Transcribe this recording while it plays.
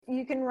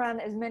you can run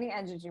as many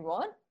ads as you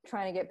want,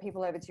 trying to get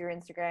people over to your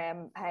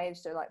Instagram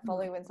page to like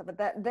follow you and stuff.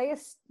 But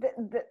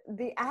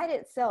the ad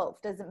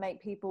itself doesn't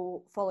make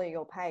people follow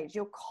your page.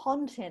 Your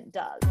content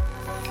does.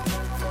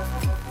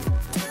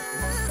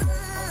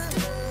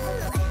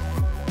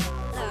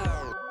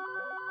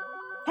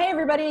 Hey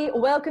everybody,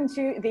 welcome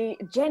to the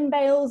Jen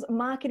Bales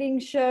Marketing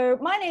Show.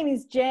 My name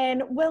is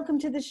Jen. Welcome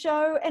to the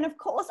show. And of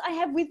course, I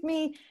have with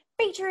me,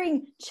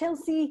 featuring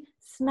Chelsea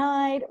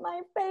Snide,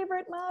 my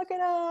favorite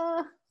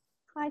marketer.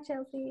 Hi,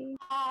 Chelsea.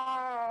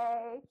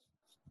 Hi.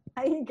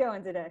 How are you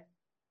going today?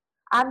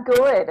 I'm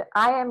good.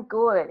 I am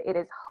good. It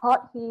is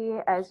hot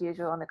here as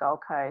usual on the Gold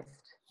Coast.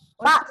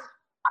 But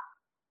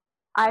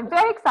I'm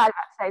very excited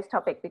about today's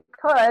topic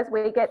because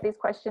we get this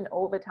question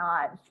all the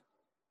time.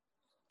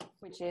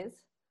 Which is?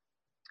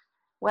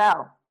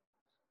 Well,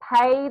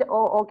 paid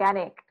or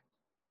organic?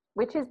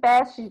 Which is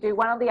best? Do you do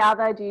one or the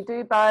other? Do you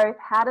do both?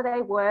 How do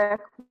they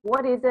work?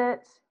 What is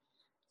it?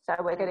 So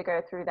we're going to go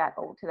through that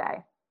all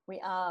today. We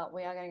are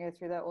going to go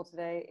through that all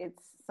today.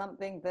 It's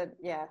something that,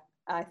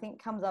 I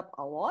think comes up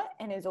a lot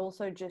and is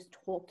also just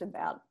talked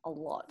about a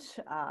lot.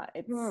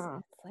 It's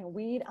like a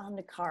weird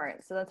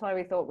undercurrent. So that's why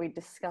we thought we'd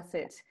discuss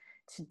it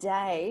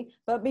today.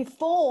 But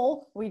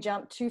before we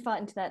jump too far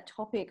into that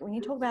topic, we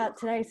need to talk about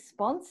today's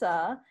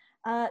sponsor.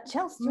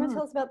 Chelsea, do you want to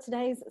tell us about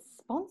today's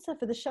sponsor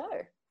for the show?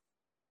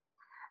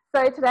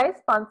 So today's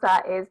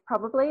sponsor is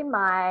probably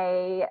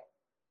my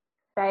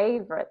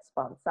favorite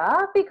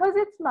sponsor because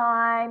it's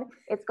mine.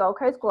 It's Gold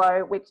Coast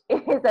Glow, which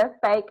is a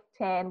fake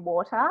tan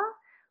water,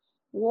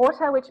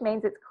 which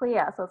means it's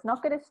clear. So it's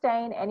not going to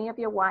stain any of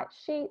your white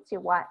sheets, your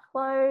white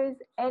clothes,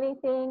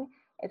 anything.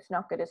 It's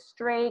not going to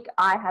streak.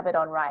 I have it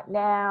on right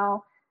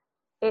now.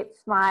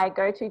 It's my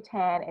go-to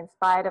tan,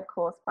 inspired, of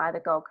course, by the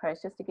Gold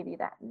Coast, just to give you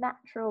that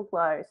natural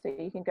glow. So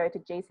you can go to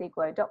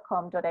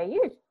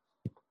gcglow.com.au.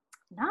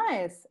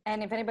 Nice.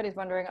 And if anybody's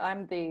wondering,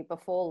 I'm the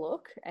before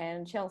look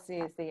and Chelsea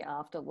is the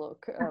after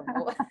look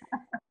of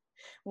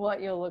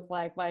what you'll look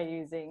like by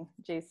using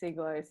GC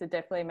Glow. So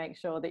definitely make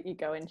sure that you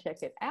go and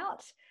check it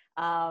out.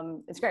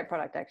 It's a great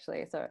product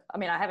actually. So, I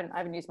mean, I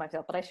haven't used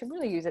myself, but I should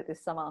really use it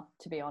this summer,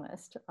 to be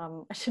honest.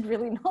 I should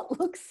really not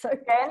look so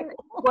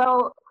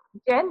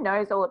Jen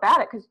knows all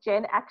about it because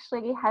Jen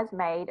actually has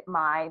made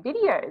my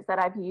videos that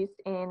I've used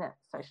in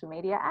social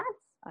media ads.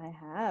 I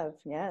have,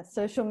 yeah.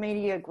 Social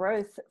media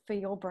growth for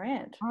your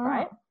brand,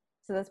 right?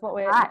 So that's what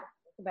we're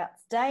about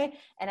today.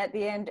 And at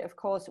the end, of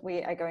course,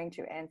 we are going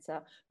to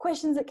answer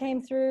questions that came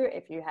through.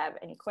 If you have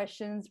any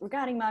questions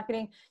regarding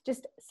marketing,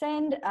 just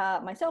send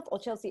myself or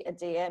Chelsea a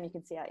DM. You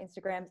can see our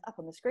Instagrams up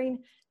on the screen.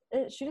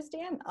 Shoot us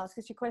DM, ask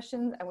us your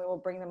questions, and we will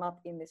bring them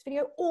up in this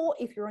video. Or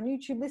if you're on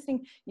YouTube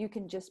listening, you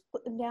can just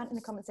put them down in the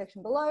comment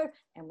section below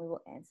and we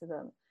will answer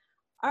them.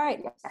 All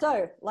right,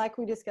 so like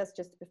we discussed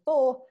just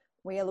before,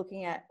 we are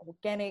looking at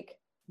organic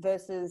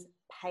versus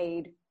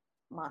paid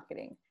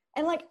marketing.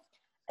 And like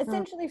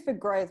essentially for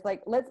growth,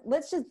 like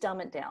let's just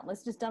dumb it down.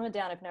 Let's just dumb it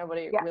down if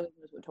nobody really knows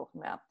what we're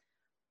talking about.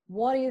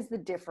 What is the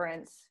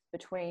difference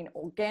between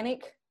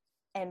organic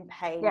and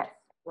paid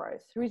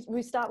growth?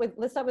 Let's start with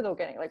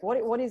organic. Like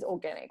what is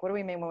organic? What do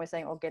we mean when we're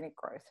saying organic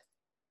growth?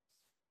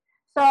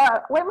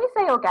 So when we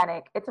say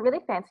organic, it's a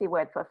really fancy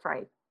word for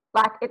free.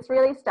 Like it's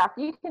really stuff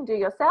you can do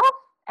yourself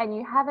and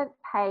you haven't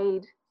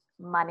paid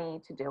money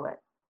to do it.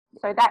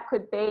 So that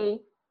could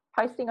be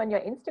posting on your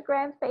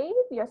Instagram feed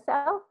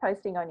yourself,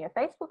 posting on your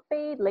Facebook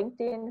feed,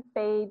 LinkedIn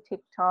feed,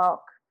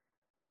 TikTok,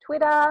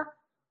 Twitter,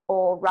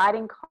 or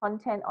writing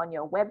content on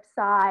your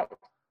website,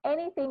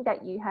 anything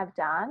that you have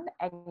done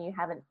and you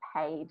haven't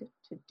paid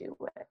to do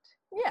it.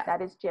 Yeah.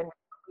 That is generally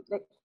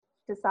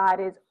decide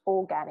is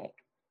organic.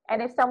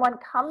 And if someone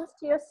comes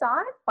to your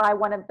site by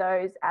one of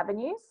those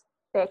avenues,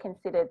 they've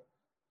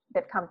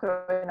come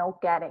through an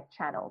organic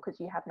channel because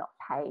you have not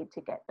paid to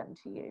get them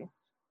to you.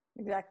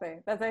 Exactly.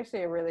 That's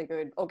actually a really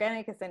good.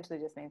 Organic essentially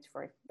just means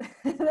free.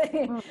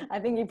 I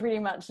think you pretty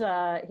much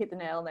hit the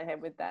nail on the head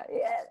with that.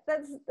 Yeah,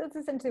 that's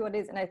essentially what it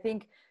is. And I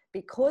think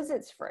because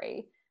it's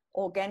free,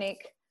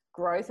 organic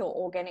growth or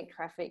organic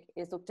traffic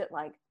is looked at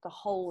like the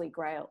holy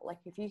grail. Like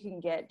if you can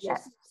get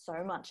just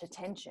so much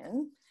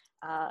attention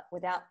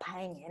without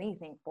paying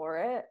anything for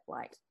it,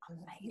 like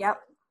amazing.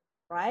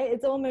 Right?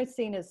 It's almost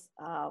seen as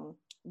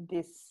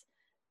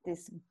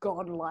this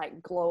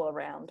godlike glow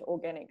around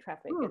organic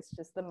traffic. It's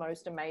just the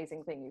most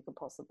amazing thing you could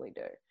possibly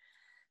do.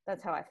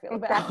 That's how I feel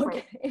about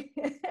organic.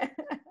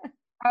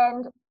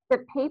 And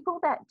the people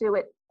that do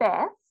it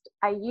best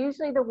are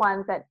usually the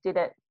ones that did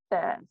it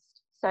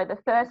first. So the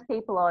first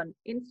people on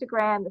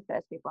Instagram, the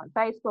first people on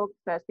Facebook,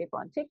 the first people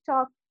on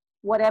TikTok,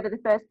 whatever, the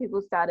first people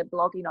started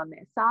blogging on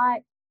their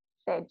site,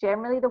 they're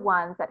generally the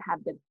ones that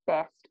have the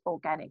best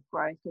organic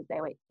growth because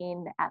they were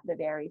in at the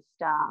very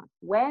start.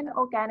 When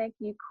organic,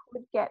 you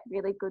could get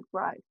really good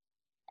growth.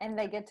 And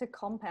they get to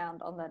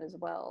compound on that as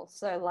well.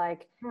 So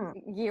like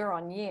year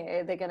on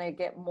year, they're going to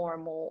get more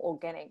and more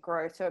organic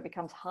growth. So it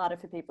becomes harder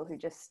for people who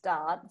just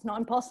start. It's not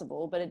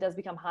impossible, but it does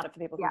become harder for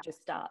people who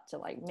just start to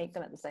like meet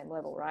them at the same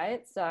level,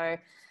 right? So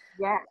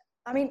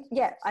I mean,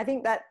 I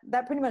think that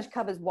pretty much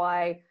covers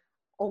why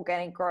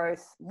organic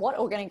growth, what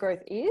organic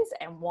growth is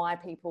and why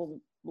people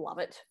love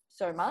it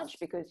so much,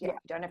 because you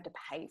don't have to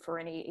pay for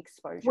any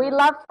exposure. We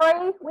love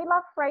free. We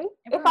love free.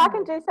 If I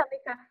can do something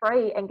for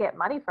free and get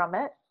money from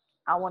it,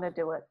 I want to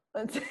do it.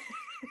 I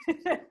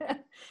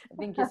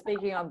think you're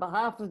speaking on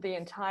behalf of the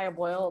entire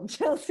world,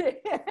 Chelsea.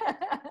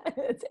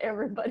 It's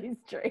everybody's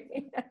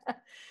dream.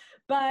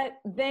 But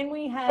then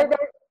we have... So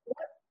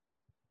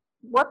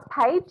what's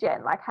paid,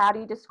 Jen? Like, how do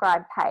you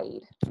describe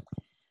paid?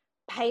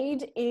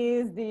 Paid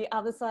is the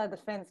other side of the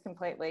fence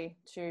completely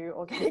to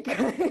organic.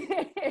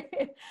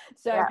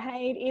 So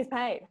paid is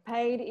paid.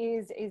 Paid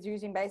is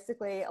using,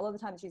 basically, a lot of the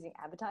time it's using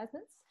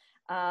advertisements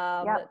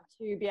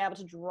to be able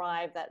to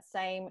drive that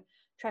same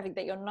traffic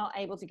that you're not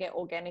able to get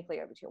organically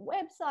over to your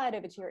website,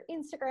 over to your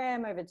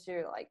Instagram, over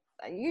to like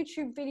a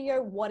YouTube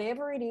video,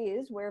 whatever it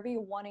is, wherever you're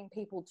wanting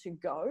people to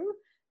go,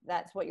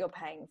 that's what you're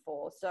paying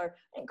for. So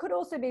it could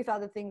also be for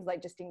other things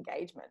like just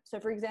engagement. So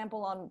for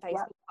example, on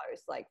Facebook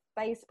posts, like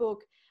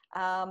Facebook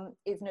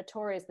is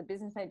notorious, the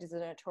business pages are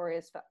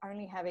notorious for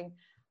only having,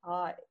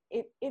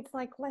 it's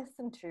like less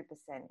than 2%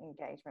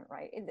 engagement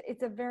rate.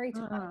 It's a very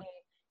tiny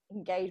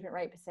engagement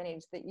rate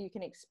percentage that you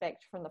can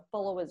expect from the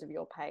followers of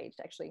your page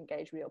to actually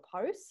engage with your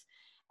posts.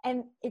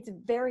 And it's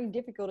very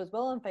difficult as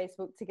well on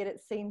Facebook to get it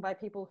seen by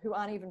people who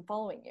aren't even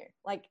following you.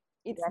 Like,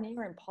 it's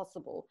near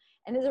impossible.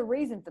 And there's a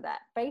reason for that.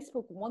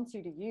 Facebook wants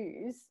you to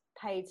use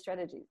paid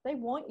strategies. They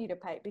want you to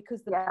pay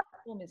because the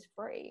platform is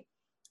free.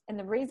 And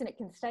the reason it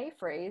can stay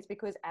free is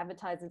because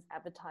advertisers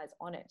advertise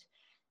on it.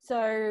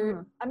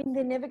 So, I mean,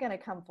 they're never going to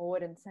come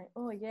forward and say,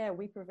 oh yeah,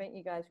 we prevent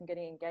you guys from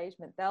getting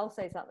engagement. They'll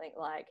say something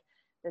like,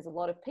 there's a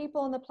lot of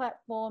people on the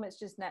platform. It's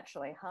just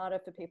naturally harder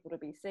for people to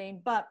be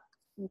seen. But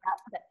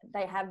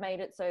they have made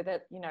it so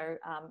that, you know,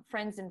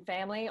 friends and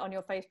family on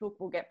your Facebook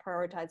will get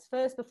prioritized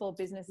first before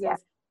businesses.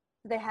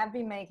 They have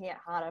been making it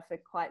harder for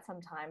quite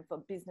some time for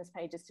business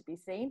pages to be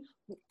seen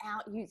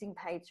without using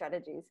paid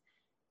strategies.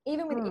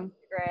 Even with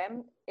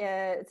Instagram,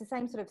 it's the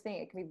same sort of thing.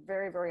 It can be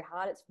very, very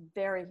hard. It's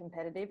very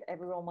competitive.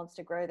 Everyone wants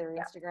to grow their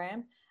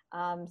Instagram.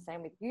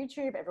 Same with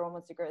YouTube. Everyone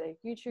wants to grow their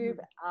YouTube.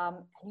 And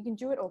you can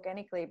do it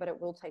organically, but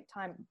it will take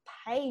time.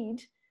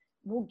 Paid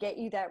will get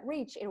you that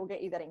reach. It will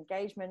get you that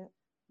engagement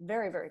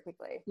very, very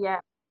quickly. Yeah.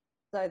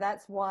 So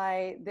that's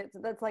why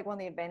that's like one of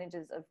the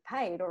advantages of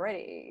paid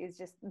already, is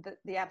just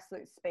the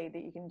absolute speed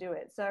that you can do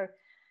it. So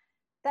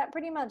that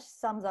pretty much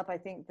sums up, I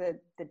think, the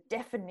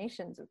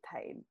definitions of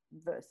paid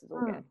versus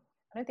organic.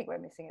 I don't think we're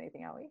missing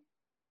anything, are we?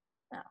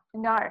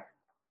 No.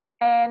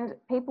 And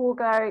people will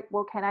go,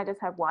 well, can I just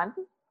have one,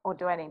 or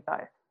do I need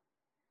both?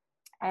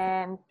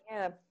 And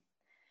yeah,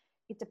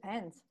 it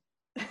depends.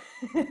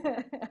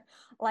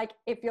 Like,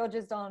 if you're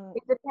just on...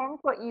 It depends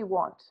what you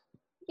want.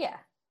 Yeah.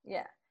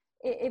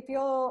 If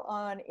you're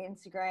on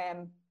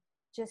Instagram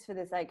just for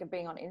the sake of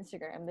being on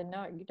Instagram, then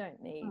no, you don't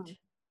need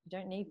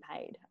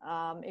paid.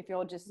 If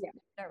you're just you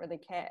don't really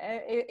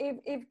care.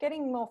 If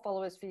getting more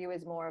followers for you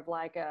is more of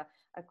like a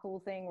cool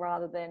thing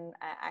rather than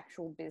an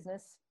actual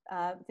business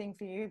thing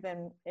for you,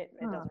 then it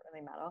doesn't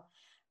really matter.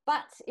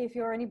 But if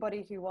you're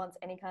anybody who wants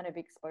any kind of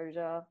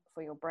exposure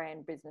for your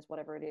brand, business,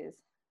 whatever it is,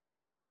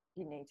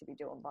 you need to be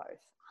doing both,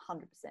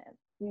 100%.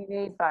 You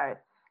need both.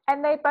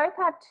 And they both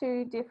have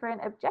two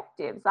different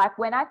objectives. Like,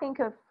 when I think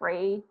of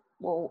free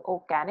or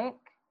organic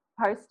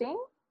posting,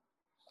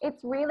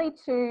 it's really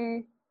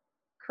to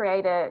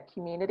create a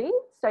community.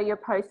 So you're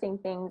posting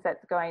things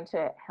that's going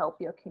to help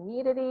your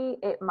community.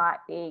 It might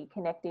be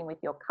connecting with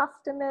your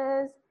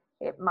customers.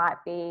 It might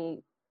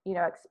be, you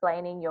know,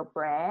 explaining your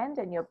brand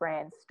and your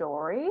brand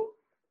story.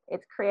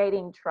 It's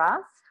creating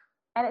trust.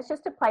 And it's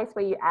just a place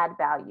where you add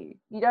value.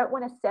 You don't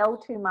want to sell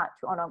too much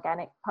on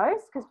organic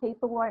posts because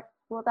people won't,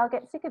 well, they'll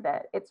get sick of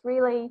it. It's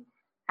really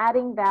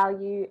adding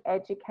value,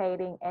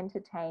 educating,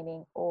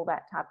 entertaining, all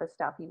that type of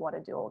stuff you want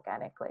to do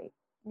organically.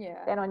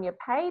 Yeah. Then on your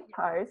paid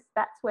posts,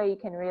 that's where you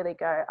can really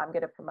go, I'm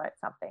going to promote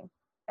something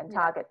and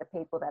target the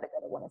people that are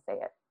going to want to see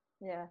it.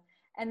 Yeah.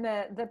 And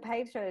the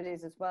paid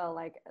strategies as well,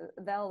 like,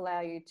 they'll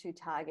allow you to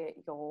target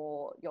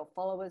your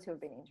followers who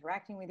have been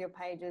interacting with your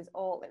pages,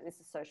 or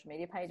this is social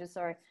media pages,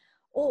 sorry.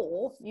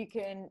 Or you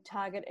can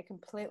target a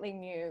completely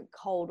new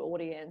cold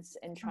audience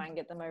and try and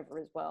get them over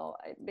as well.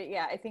 But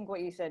yeah, I think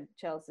what you said,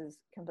 Chelsea, is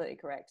completely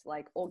correct.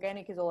 Like,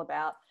 organic is all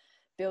about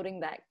building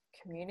that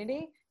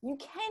community. You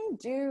can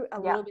do a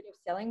little bit of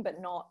selling,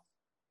 but not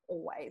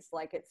always.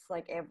 Like, it's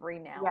like every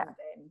now and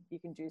then you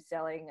can do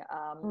selling.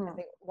 I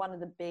think one of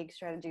the big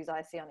strategies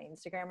I see on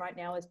Instagram right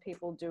now is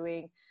people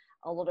doing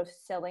a lot of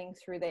selling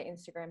through their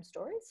Instagram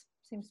stories.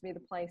 Seems to be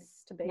the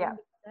place to be these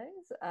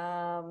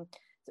days.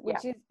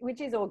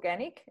 Which is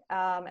organic,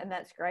 and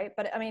that's great.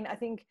 But I mean, I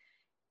think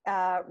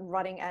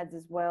running ads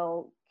as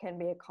well can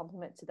be a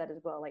complement to that as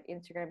well. Like,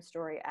 Instagram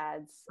story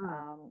ads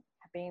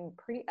have been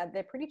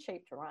they're pretty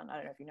cheap to run. I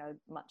don't know if you know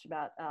much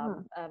about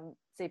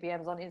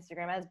CPMs on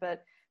Instagram ads,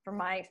 but from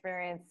my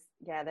experience,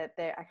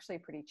 they're actually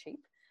pretty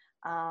cheap.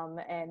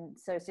 And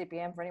so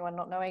CPM, for anyone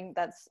not knowing,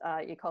 that's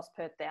your cost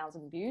per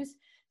 1,000 views,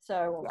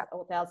 or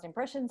 1,000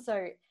 impressions.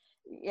 So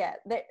yeah,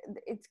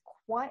 it's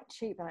quite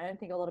cheap, and I don't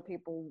think a lot of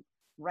people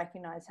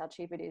recognize how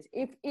cheap it is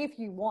if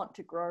you want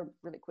to grow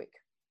really quick.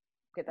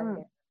 Get that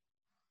again.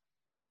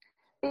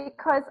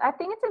 Because I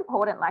think it's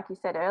important, like you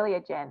said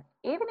earlier, Jen,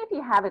 even if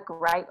you have a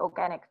great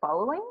organic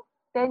following,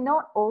 they're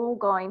not all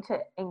going to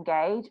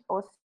engage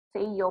or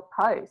see your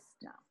post.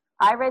 No.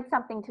 I read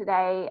something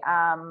today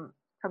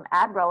from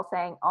AdRoll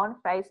saying on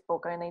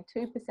Facebook, only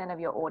 2% of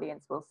your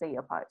audience will see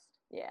your post.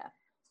 Yeah.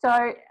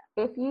 So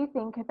if you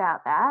think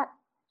about that,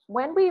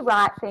 when we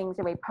write things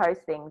and we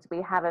post things,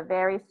 we have a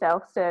very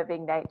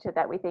self-serving nature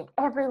that we think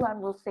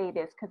everyone will see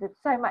this because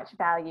it's so much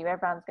value,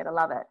 everyone's going to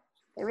love it.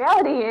 The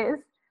reality is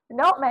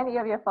not many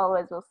of your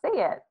followers will see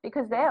it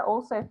because they're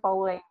also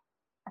following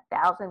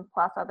 1,000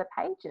 plus other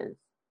pages.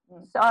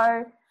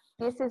 So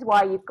this is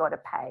why you've got to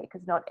pay,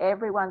 because not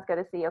everyone's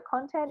going to see your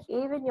content.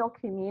 Even your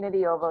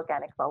community of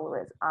organic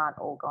followers aren't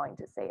all going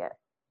to see it.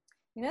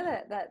 You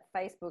know that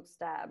Facebook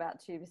stat about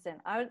 2%,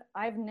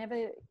 I've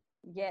never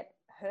yet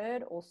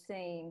heard or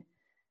seen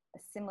a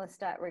similar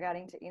stat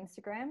regarding to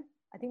Instagram.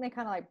 I think they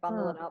kind of like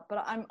bundle it up,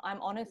 but I'm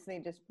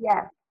honestly just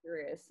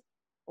curious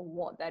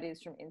what that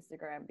is from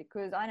Instagram,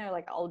 because I know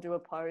like I'll do a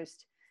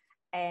post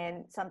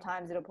and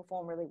sometimes it'll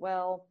perform really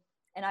well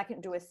and I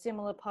can do a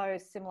similar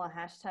post, similar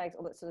hashtags,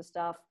 all that sort of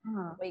stuff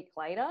a week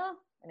later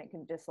and it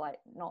can just like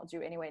not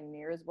do anywhere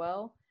near as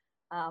well.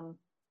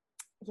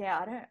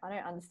 I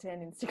don't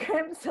understand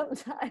Instagram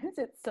sometimes.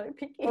 It's so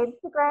picky.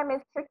 Instagram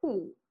is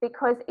tricky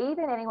because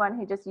even anyone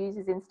who just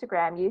uses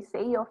Instagram, you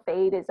see your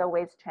feed is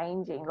always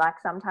changing. Like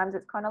sometimes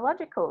it's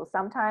chronological,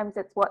 sometimes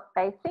it's what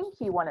they think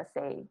you want to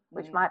see,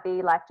 which might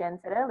be, like Jen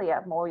said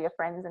earlier, more your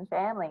friends and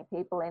family,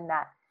 people in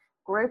that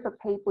group of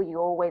people you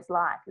always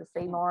like. You'll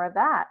see more of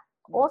that.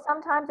 Or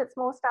sometimes it's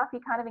more stuff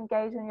you kind of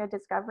engage on your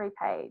discovery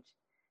page.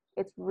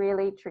 It's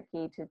really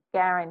tricky to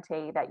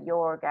guarantee that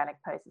your organic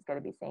post is going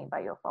to be seen by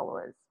your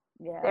followers.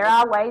 Yeah. There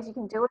are ways you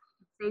can do it.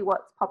 You can see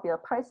what's popular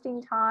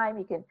posting time.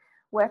 You can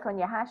work on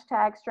your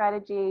hashtag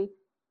strategy.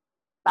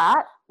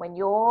 But when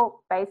you're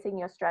basing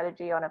your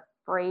strategy on a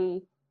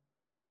free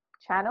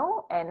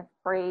channel and a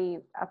free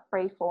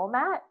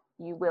format,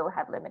 you will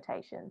have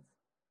limitations.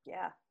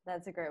 Yeah,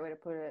 that's a great way to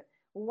put it.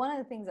 One of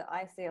the things that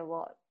I see a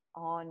lot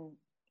on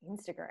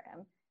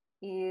Instagram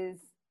is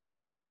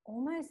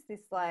almost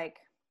this like,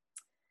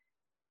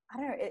 I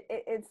don't know,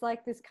 it's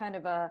like this kind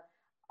of a,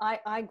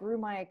 I grew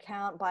my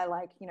account by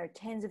like, you know,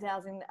 tens of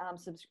thousands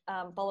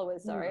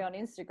followers, on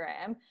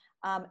Instagram,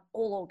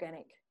 all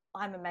organic.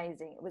 I'm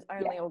amazing. It was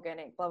only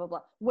organic, blah, blah,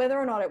 blah. Whether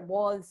or not it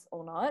was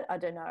or not, I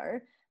don't know.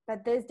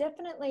 But there's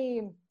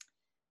definitely,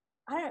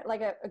 I don't know,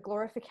 like a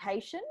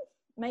glorification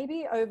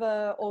maybe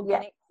over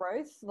organic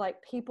growth. Like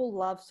people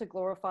love to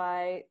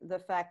glorify the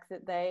fact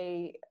that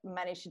they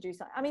managed to do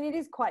something. I mean, it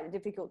is quite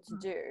difficult to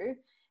do.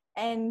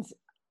 And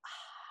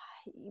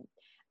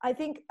I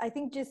think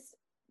just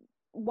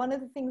one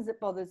of the things that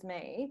bothers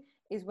me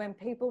is when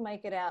people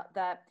make it out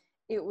that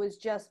it was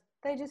just,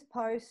 they just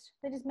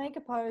make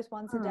a post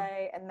once a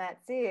day and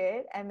that's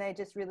it. And they're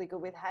just really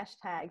good with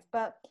hashtags.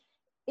 But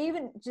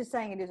even just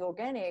saying it is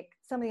organic,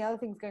 some of the other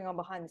things going on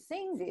behind the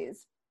scenes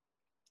is,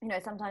 you know,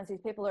 sometimes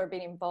these people are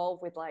being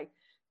involved with like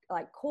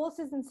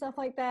courses and stuff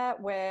like that,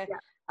 where,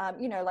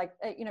 you know,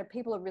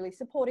 people are really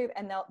supportive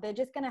and they're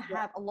just going to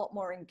have a lot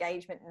more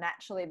engagement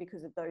naturally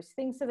because of those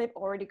things. So they've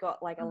already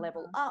got like a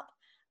level up.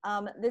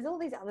 There's all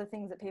these other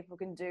things that people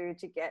can do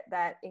to get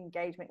that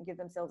engagement and give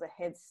themselves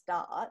a head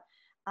start.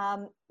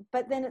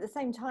 But then at the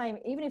same time,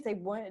 even if they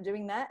weren't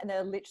doing that and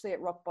they're literally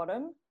at rock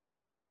bottom,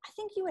 I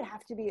think you would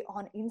have to be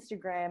on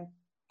Instagram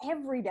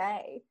every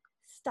day,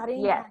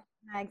 studying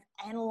hashtags,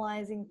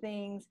 analyzing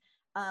things,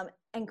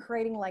 and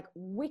creating like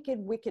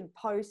wicked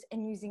posts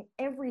and using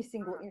every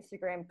single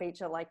Instagram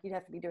feature. Like you'd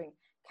have to be doing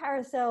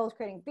carousels,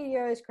 creating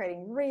videos,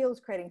 creating reels,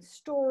 creating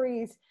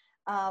stories,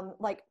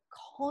 like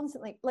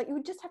constantly, like you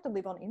would just have to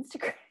live on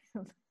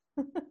Instagram.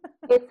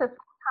 It's a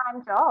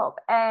full-time job.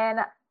 And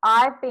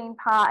I've been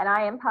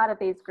I am part of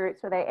these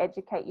groups where they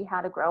educate you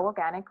how to grow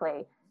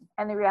organically.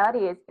 And the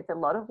reality is it's a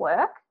lot of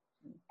work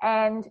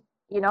and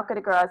you're not going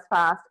to grow as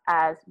fast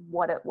as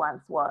what it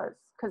once was.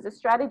 Because the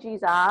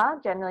strategies are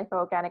generally for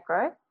organic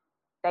growth,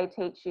 they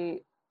teach you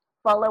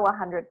follow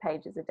 100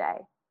 pages a day.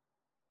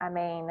 I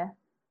mean,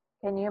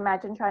 can you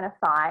imagine trying to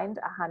find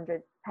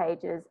 100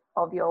 pages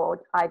of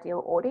your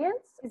ideal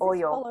audience or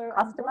your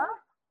customer?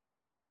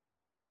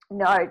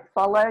 No,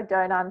 follow,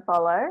 don't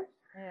unfollow.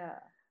 Yeah.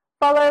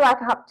 Follow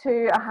like up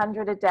to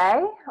 100 a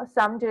day, or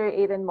some do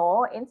even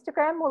more.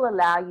 Instagram will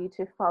allow you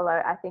to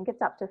follow, I think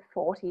it's up to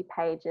 40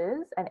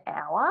 pages an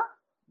hour,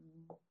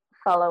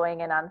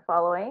 following and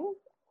unfollowing.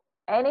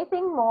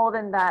 Anything more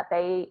than that,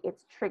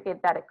 it's triggered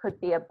that it could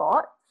be a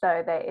bot,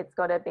 so that it's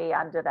got to be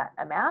under that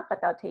amount, but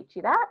they'll teach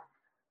you that,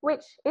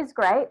 which is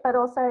great, but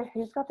also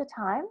who's got the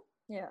time?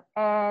 Yeah.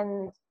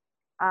 And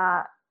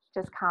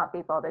just can't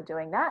be bothered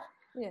doing that.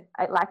 Yeah.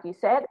 Like you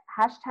said,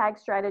 hashtag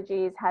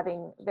strategies,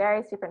 having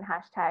various different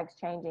hashtags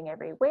changing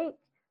every week,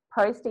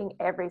 posting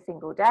every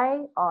single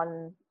day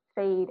on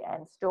feed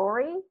and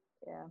story.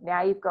 Yeah.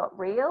 Now you've got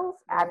reels,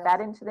 add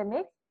that into the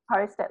mix,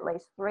 post at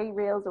least 3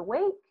 reels a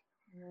week.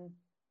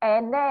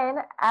 And then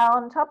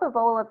on top of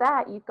all of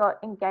that, you've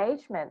got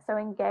engagement. So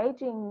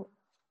engaging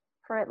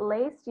for at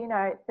least,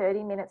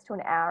 30 minutes to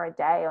an hour a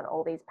day on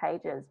all these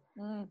pages.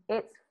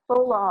 It's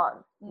full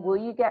on. Will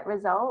you get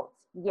results?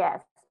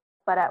 Yes.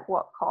 But at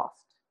what cost?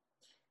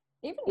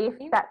 If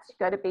that's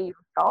going to be your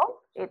goal,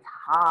 it's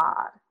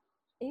hard.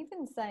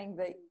 Even saying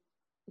that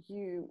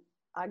you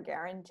are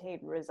guaranteed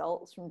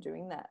results from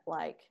doing that,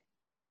 like,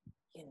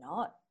 you're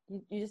not.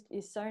 You're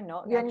so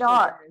not. You're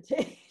not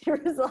guaranteed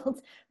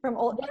results from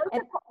all.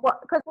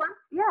 Because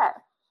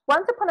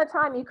once upon a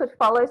time, you could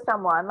follow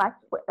someone, like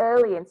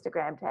early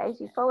Instagram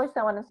days, you follow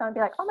someone and someone would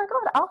be like, oh my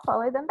God, I'll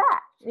follow them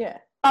back. Yeah.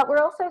 But we're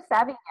also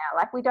savvy now.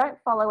 Like, we don't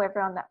follow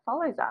everyone that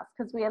follows us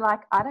because we're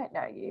like, I don't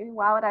know you.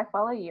 Why would I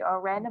follow you? Or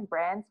random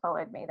brands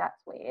followed me.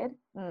 That's weird.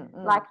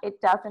 Like,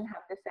 it doesn't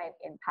have the same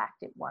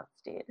impact it once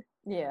did.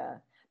 Yeah.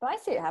 But I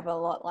see it happen a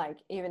lot, like,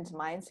 even to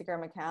my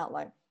Instagram account,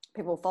 like,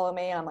 people follow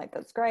me and I'm like,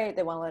 that's great.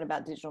 They want to learn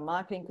about digital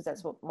marketing because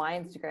that's what my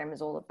Instagram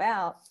is all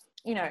about,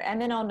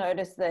 and then I'll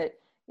notice that,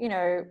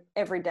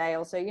 every day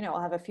or so, I'll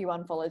have a few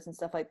unfollows and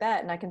stuff like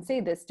that. And I can see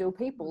there's still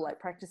people like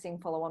practicing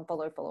follow,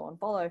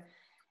 unfollow,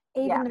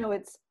 even though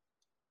it's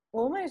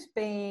almost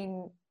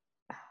been,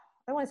 I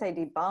don't want to say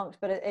debunked,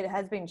 but it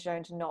has been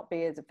shown to not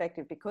be as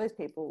effective because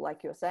people,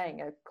 like you're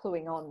saying, are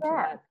cluing on to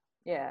that.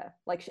 Yeah.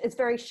 Like, it's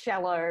very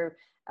shallow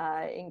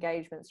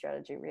engagement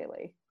strategy,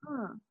 really.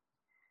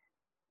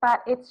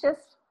 But it's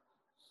just,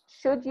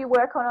 should you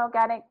work on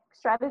organic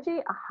strategy?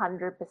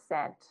 100%.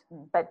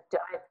 But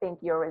don't think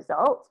your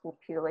results will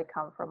purely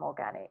come from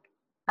organic,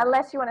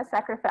 unless you want to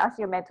sacrifice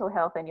your mental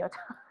health and your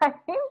time.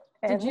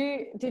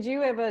 Did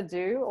you ever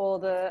do all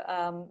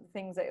the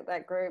things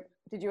that group?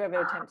 Did you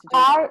ever attempt to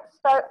do?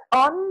 So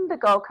on the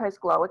Gold Coast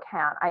Glow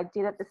account, I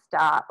did at the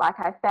start. Like,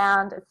 I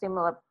found a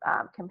similar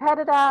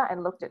competitor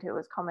and looked at who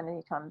was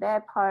commenting on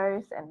their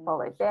posts and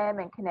followed them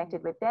and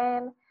connected with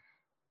them.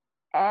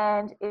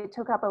 And it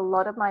took up a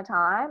lot of my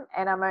time,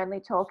 and I'm only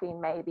talking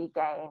maybe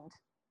gained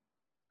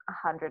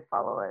 100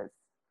 followers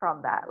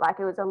from that. Like,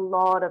 it was a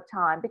lot of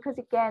time because,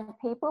 again,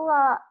 people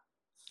are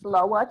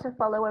slower to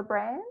follow a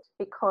brand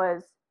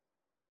because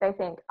they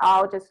think,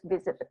 I'll just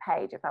visit the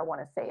page if I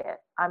want to see it.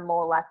 I'm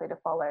more likely to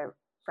follow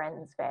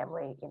friends,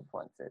 family,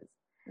 influencers.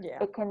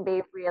 Yeah. It can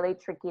be really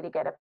tricky to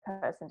get a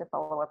person to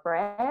follow a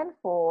brand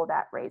for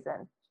that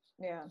reason.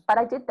 Yeah. But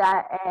I did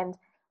that, and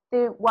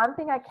the one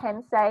thing I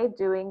can say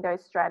doing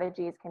those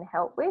strategies can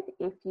help with,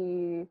 if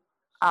you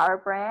are a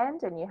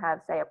brand and you have,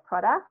 say, a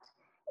product,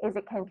 is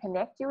it can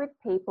connect you with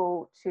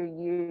people to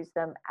use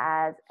them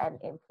as an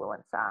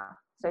influencer.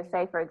 So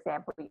say, for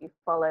example, you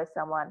follow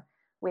someone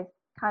with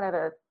kind of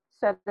a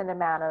certain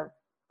amount of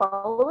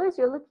followers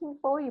you're looking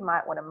for. You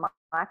might want a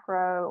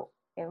micro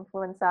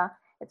influencer.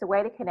 It's a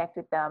way to connect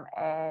with them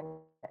and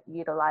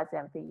utilize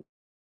them for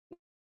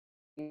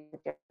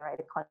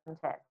user-generated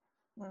content.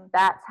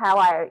 That's how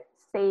I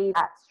see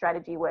that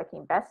strategy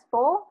working best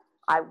for.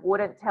 I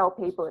wouldn't tell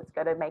people it's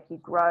going to make you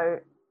grow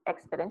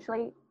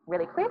exponentially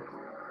really quick.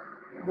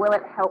 Will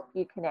it help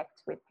you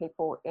connect with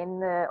people in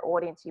the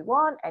audience you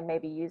want and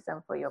maybe use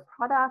them for your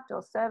product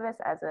or service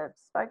as a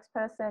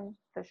spokesperson?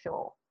 For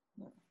sure.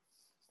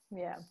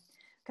 Yeah.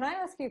 Can I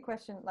ask you a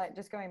question? Like,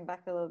 just going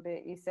back a little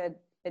bit, you said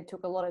it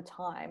took a lot of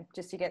time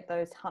just to get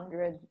those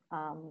 100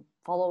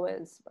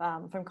 followers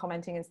from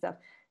commenting and stuff.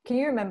 Can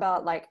you remember,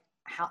 like,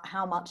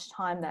 how much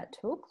time that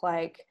took?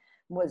 Like,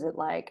 was it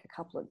like a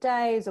couple of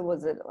days or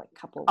was it like a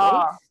couple of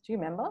weeks? Do you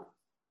remember?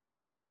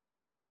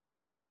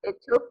 It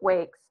took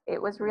weeks.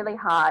 It was really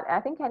hard. I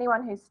think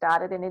anyone who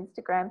started an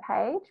Instagram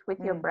page with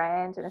your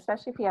brand, and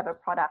especially if you have a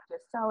product, you're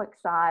so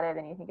excited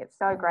and you think it's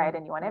so great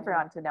and you want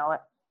everyone to know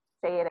it,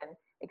 see it and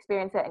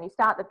experience it, and you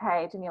start the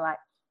page and you're like,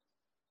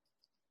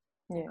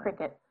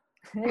 cricket.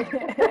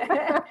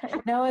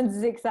 No one's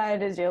as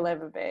excited as you'll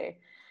ever be.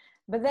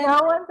 But then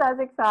no one's as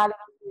excited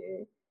as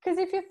you. Because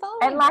if you're following,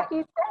 and like you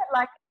said,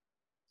 like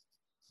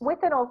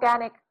with an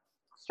organic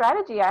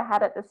strategy I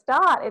had at the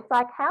start, it's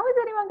like, how is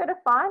anyone going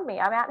to find me?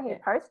 I'm out here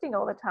posting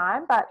all the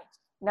time, but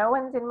no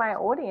one's in my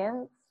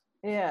audience.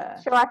 Yeah.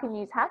 Sure, I can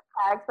use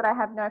hashtags, but I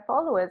have no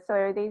followers.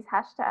 So these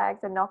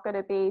hashtags are not going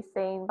to be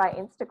seen by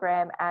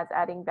Instagram as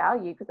adding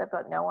value because I've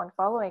got no one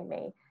following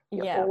me.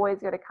 You're always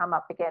going to come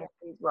up against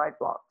these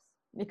roadblocks.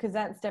 Because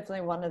that's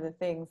definitely one of the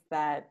things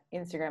that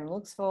Instagram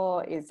looks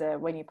for is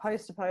when you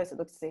post a post, it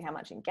looks to see how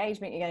much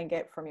engagement you're going to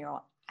get from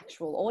your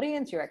actual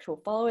audience, your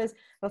actual followers,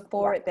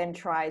 before it then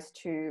tries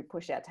to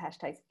push out to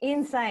hashtags.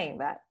 In saying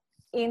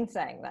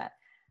that,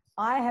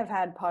 I have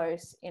had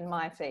posts in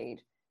my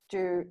feed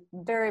do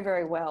very,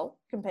 very well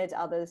compared to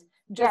others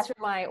just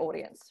for my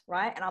audience,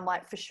 right? And I'm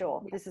like, for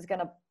sure, this is going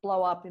to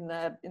blow up in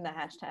the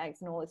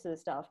hashtags and all this sort of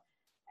stuff.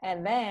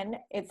 And then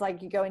it's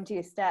like you go into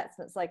your stats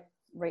and it's like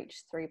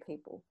reach 3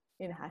 people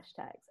in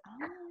hashtags.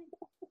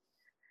 Oh,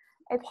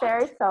 it's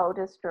very soul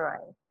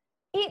destroying.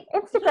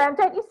 Instagram,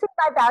 don't you see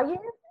my value?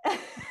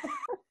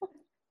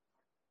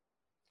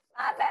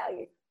 My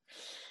value.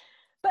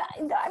 But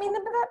I mean,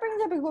 that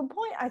brings up a good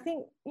point. I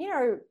think,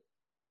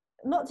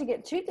 not to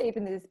get too deep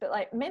into this, but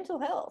like mental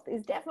health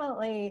is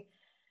definitely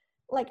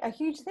like a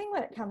huge thing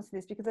when it comes to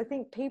this, because I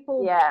think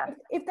people,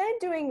 if they're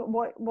doing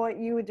what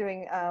you were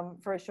doing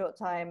for a short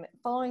time,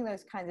 following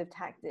those kinds of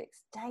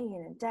tactics day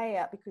in and day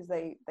out because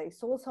they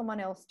saw someone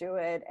else do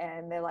it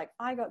and they're like,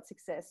 I got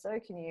success, so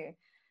can you.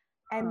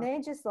 And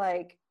they're just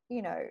like,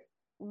 you know,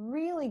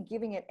 really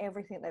giving it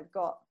everything they've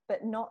got,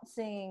 but not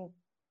seeing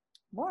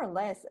more or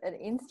less an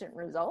instant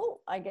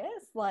result, I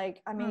guess.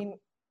 Like, I mean,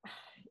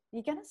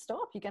 you're going to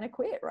stop, you're going to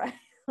quit, right?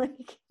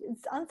 Like,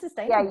 it's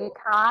unsustainable. Yeah, you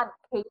can't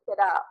keep it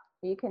up.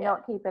 You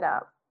cannot keep it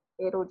up.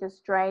 It'll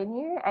just drain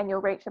you, and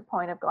you'll reach a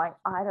point of going,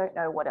 I don't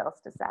know what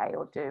else to say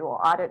or do, or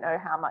I don't know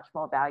how much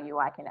more value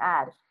I can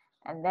add.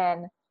 And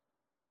then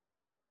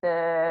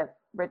the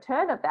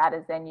return of that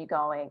is then you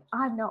going,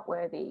 I'm not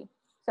worthy.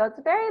 So it's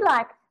very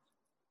like,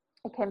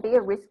 it can be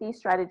a risky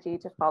strategy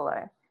to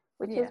follow,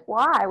 which is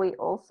why we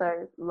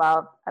also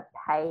love a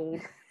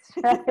paid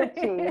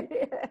strategy.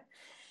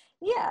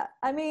 Yeah,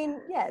 I mean,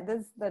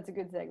 that's a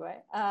good segue.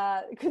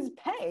 Because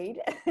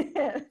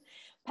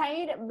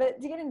paid,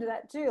 but to get into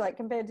that too, like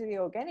compared to the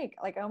organic,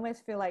 like I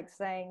almost feel like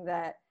saying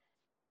that,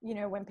 you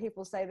know, when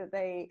people say that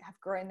they have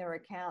grown their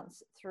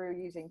accounts through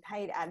using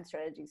paid ad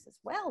strategies as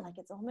well, like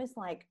it's almost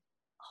like,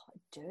 oh, a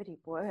dirty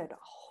word.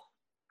 Oh,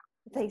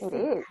 they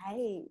say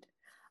paid.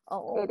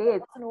 Oh, it is.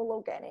 It's all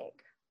organic.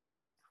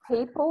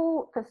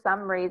 People, for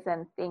some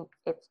reason, think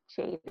it's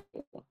cheating,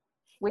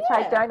 which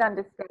I don't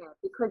understand,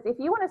 because if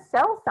you want to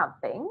sell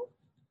something,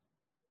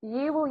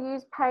 you will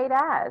use paid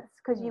ads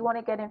because you want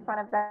to get in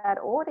front of that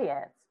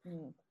audience.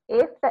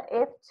 If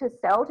to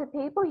sell to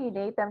people, you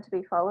need them to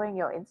be following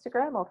your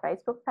Instagram or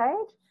Facebook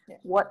page,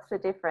 what's the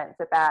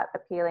difference about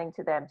appealing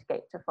to them to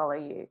get to follow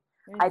you?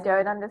 I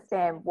don't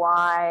understand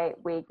why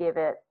we give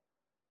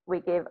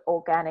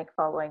organic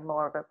following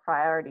more of a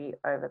priority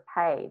over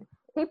paid.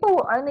 People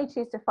will only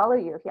choose to follow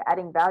you if you're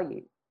adding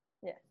value.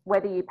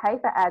 Whether you pay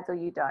for ads or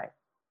you don't,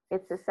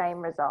 it's the same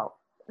result.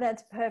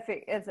 That's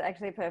perfect. It's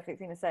actually a perfect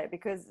thing to say,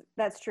 because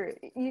that's true.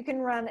 You can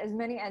run as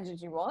many ads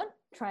as you want,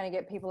 trying to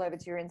get people over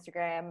to your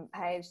Instagram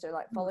page to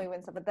like follow you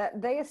and stuff. But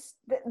that the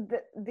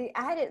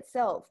ad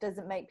itself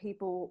doesn't make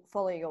people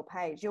follow your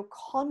page. Your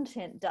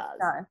content does.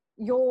 No.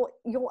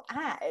 Your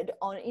ad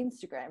on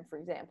Instagram, for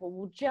example,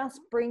 will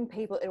just bring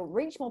people. It'll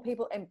reach more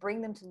people and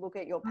bring them to look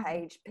at your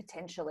page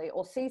potentially,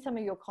 or see some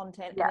of your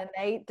content, and then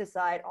they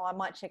decide, oh, I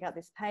might check out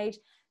this page.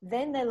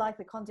 Then they like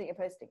the content you're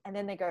posting, and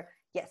then they go,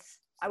 yes,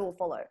 I will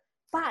follow.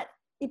 But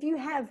if you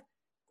have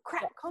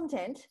crap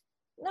content,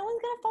 no one's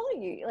going to follow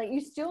you. Like,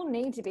 you still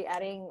need to be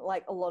adding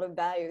like a lot of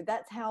value.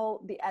 That's how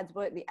the ads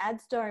work. The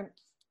ads are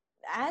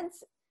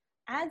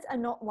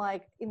not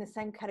like in the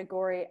same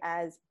category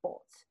as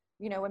bots.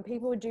 You know, when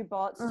people would do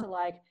bots to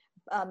like,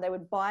 they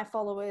would buy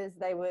followers,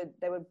 they would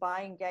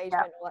buy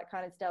engagement, all that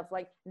kind of stuff.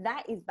 Like,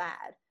 that is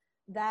bad.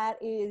 That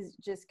is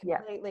just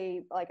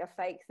completely like a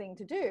fake thing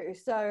to do.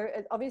 So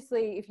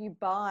obviously, if you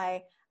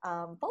buy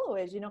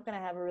followers, you're not going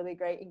to have a really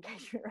great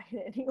engagement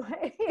rate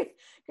anyway,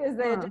 because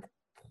they're just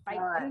fake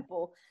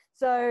people.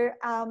 So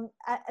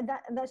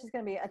that's just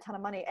going to be a ton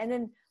of money. And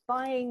then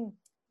buying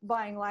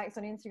likes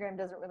on Instagram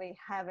doesn't really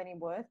have any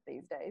worth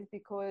these days,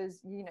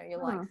 because, you know,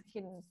 your likes are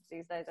hidden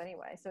these days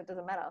anyway, so it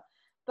doesn't matter.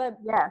 But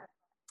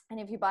and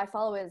if you buy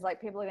followers,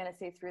 like, people are going to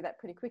see through that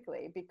pretty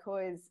quickly,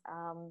 because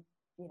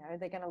you know,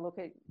 they're going to look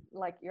at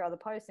like your other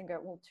posts and go,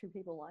 well, 2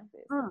 people like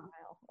this. Wow.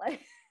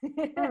 Like,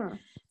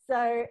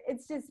 so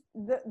it's just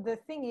the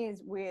thing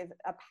is, with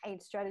a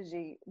paid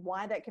strategy,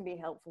 why that can be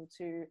helpful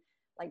to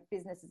like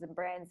businesses and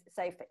brands,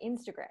 say for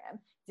Instagram,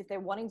 is if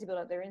they're wanting to build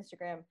up their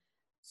Instagram,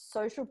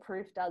 social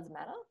proof does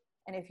matter.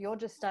 And if you're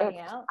just starting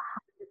out,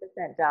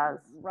 100% does.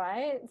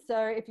 Right.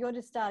 So if you're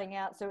just starting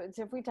out, so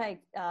if we take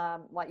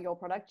like your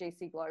product,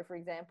 GC Glow, for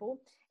example,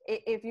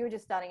 if you're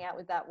just starting out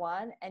with that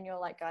one and you're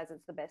like, guys,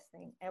 it's the best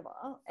thing ever,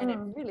 and it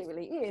really,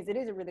 really is, it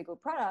is a really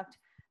good product,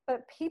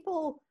 but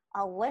people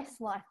are less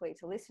likely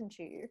to listen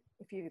to you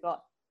if you've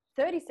got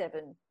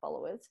 37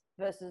 followers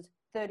versus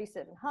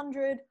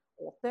 3,700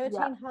 or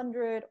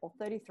 1,300 or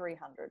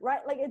 3,300,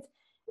 right? Like, it's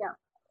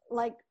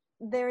like,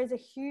 there is a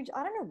huge,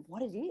 I don't know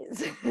what it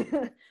is,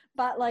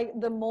 but like,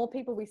 the more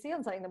people we see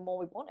on something, the more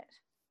we want it.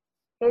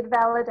 It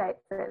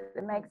validates it.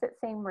 It makes it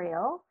seem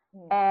real,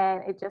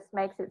 and it just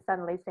makes it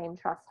suddenly seem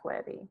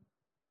trustworthy.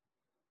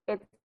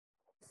 It's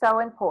so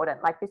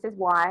important. Like, this is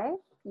why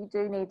you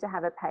do need to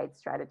have a paid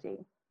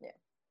strategy.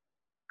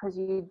 Because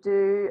you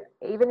do,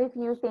 even if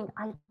you think,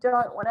 I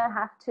don't want to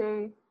have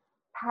to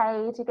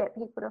pay to get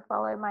people to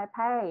follow my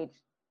page,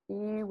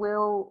 you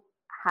will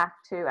have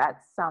to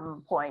at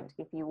some point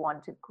if you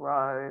want to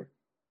grow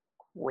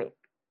quick.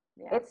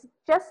 It's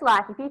just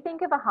like, if you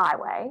think of a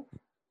highway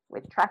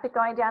with traffic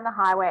going down the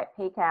highway at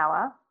peak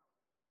hour,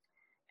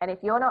 and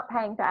if you're not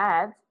paying for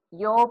ads,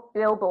 your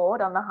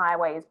billboard on the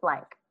highway is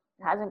blank.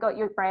 It hasn't got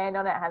your brand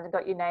on it, hasn't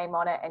got your name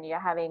on it, and you're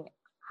having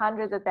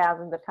hundreds of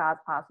thousands of cars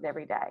pass it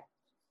every day.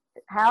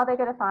 How are they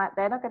going to find?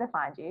 They're not going to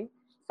find you.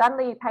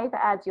 Suddenly you pay for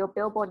ads, your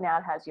billboard now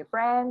has your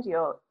brand,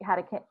 how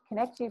to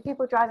connect you,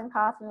 people driving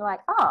past, and they're like,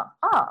 oh,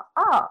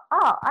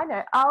 I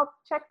know, I'll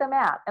check them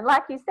out. And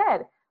like you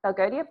said, they'll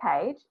go to your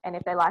page, and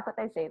if they like what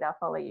they see, they'll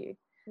follow you.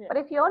 Yeah. But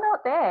if you're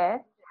not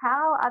there,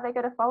 how are they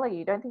going to follow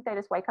you? Don't think they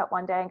just wake up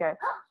one day and go,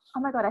 oh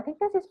my God, I think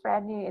there's this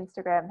brand new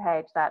Instagram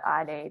page that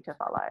I need to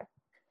follow.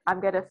 I'm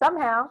going to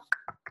somehow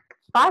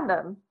find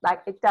them.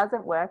 Like, it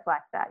doesn't work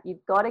like that.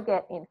 You've got to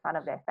get in front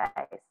of their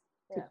face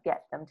to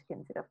get them to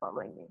consider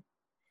following you.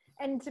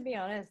 And to be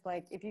honest,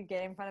 like, if you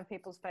get in front of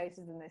people's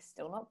faces and they're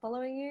still not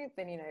following you,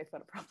 then you know you've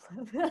got a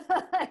problem.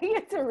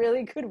 It's a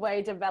really good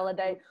way to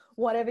validate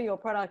whatever your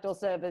product or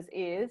service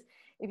is.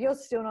 If you're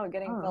still not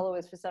getting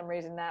followers for some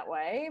reason that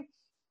way,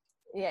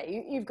 yeah,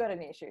 you've got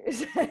an issue.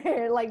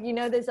 Like, you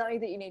know, there's something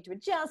that you need to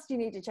adjust. You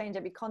need to change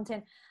up your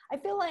content. I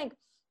feel like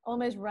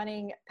almost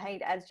running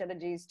paid ad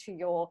strategies to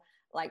your,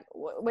 like,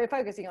 we're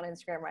focusing on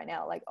Instagram right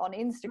now, like on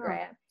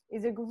Instagram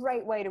is a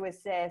great way to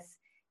assess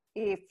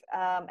if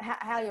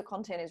how your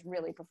content is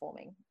really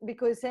performing,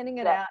 because sending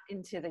it out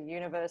into the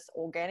universe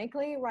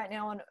organically right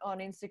now on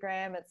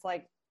Instagram, it's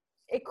like,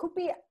 it could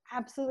be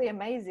absolutely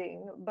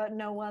amazing, but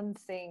no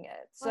one's seeing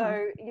it.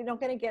 So you're not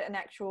going to get an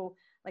actual,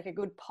 like, a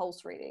good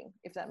pulse reading,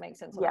 if that makes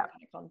sense, on that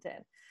kind of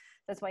content.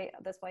 That's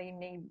why you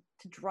need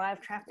to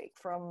drive traffic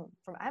from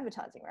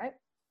advertising, right?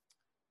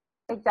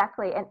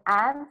 Exactly. And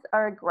ads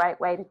are a great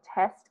way to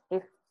test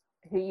if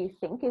who you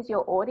think is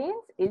your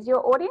audience is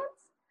your audience.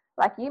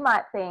 Like, you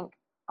might think,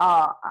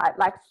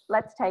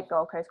 let's take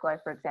Gold Coast Glow,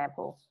 for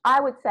example. I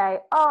would say,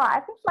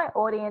 I think my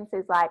audience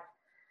is like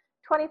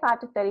 25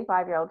 to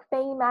 35-year-old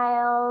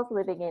females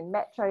living in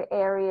metro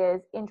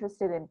areas,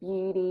 interested in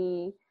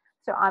beauty.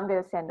 So I'm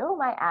going to send all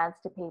my ads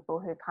to people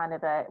who kind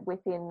of are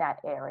within that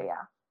area.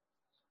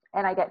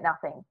 And I get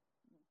nothing.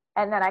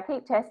 And then I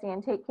keep testing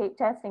and keep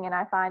testing, and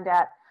I find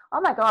out,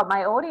 oh my God,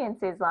 my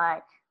audience is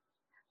like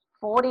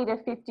 40 to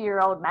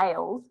 50-year-old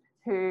males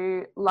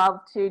who love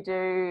to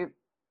do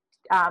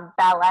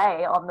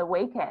ballet on the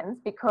weekends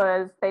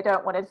because they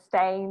don't want to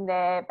stain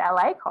their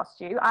ballet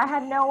costume. I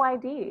had no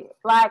idea.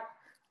 Like,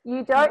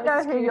 you don't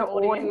know who your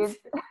audience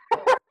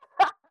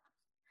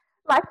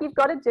like, you've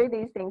got to do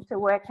these things to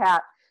work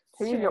out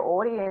who your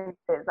audience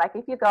is. Like,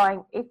 if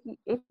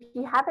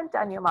you haven't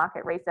done your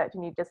market research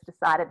and you've just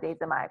decided these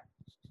are my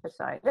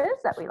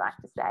personas that we like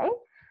to say,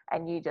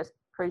 and you just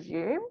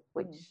presume,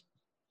 which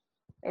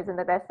isn't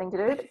the best thing to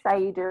do, but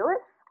say you do it,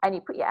 and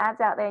you put your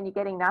ads out there and you're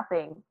getting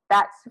nothing,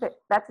 that's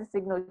a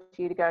signal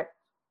to you to go,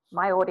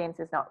 my audience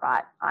is not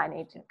right. I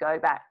need to go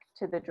back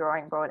to the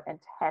drawing board and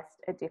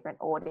test a different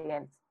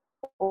audience,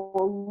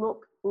 or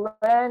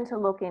learn to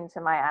look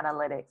into my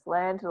analytics,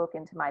 learn to look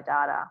into my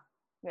data,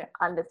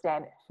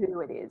 understand who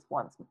it is,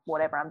 wants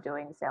whatever I'm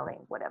doing, selling,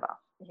 whatever.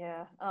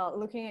 Yeah.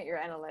 Looking at your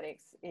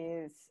analytics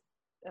is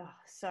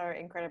so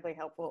incredibly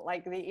helpful.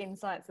 Like, the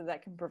insights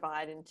that can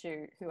provide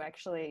into who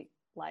actually,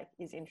 like,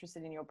 is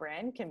interested in your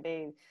brand can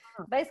be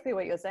basically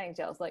what you're saying,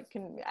 Chels, like,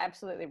 can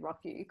absolutely rock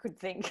you. You could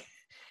think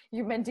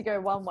you're meant to go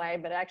one way,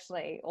 but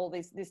actually all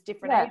this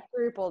different age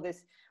group or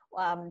this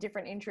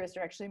different interests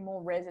are actually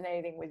more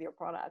resonating with your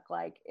product.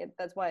 Like,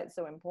 that's why it's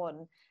so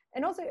important.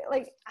 And also,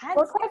 like,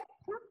 well, take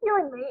you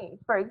and me,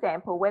 for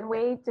example, when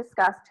we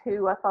discussed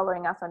who are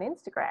following us on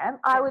Instagram,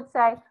 I would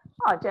say,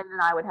 Jen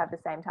and I would have the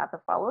same type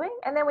of following.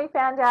 And then we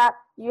found out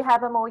you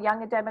have a more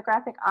younger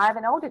demographic, I have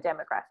an older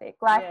demographic.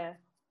 Like,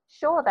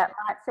 sure, that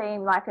might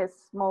seem like a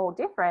small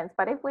difference,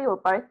 but if we were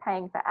both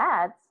paying for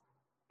ads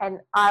and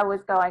I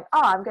was going,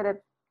 I'm going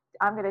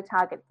to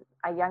target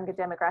a younger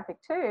demographic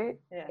too,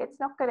 it's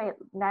not going to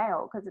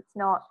nail, because it's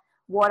not,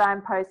 what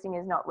I'm posting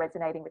is not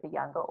resonating with a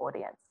younger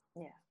audience.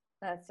 Yeah,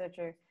 that's so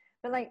true.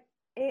 But, like,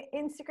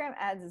 Instagram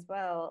ads as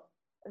well,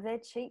 they're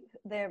cheap.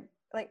 They're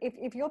like,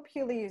 if you're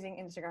purely using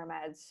Instagram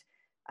ads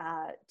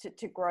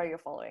to grow your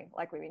following,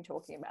 like we've been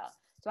talking about.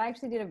 So I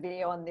actually did a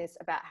video on this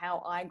about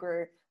how I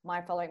grew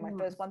my following, my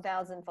first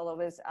 1,000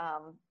 followers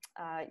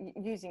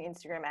using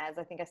Instagram ads.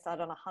 I think I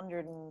started on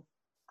 100 and,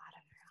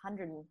 I don't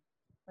know,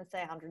 let's say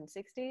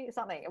 160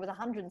 something. It was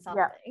 100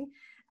 something.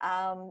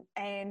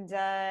 And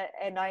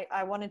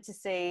I wanted to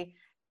see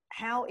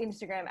how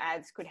Instagram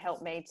ads could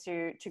help me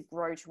to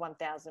grow to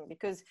 1,000,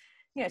 because,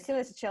 you know,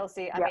 similar to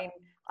Chelsea, I mean,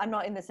 I'm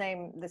not in the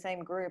same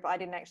group. I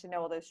didn't actually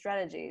know all those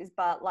strategies,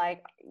 but,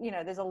 like, you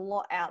know, there's a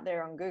lot out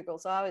there on Google.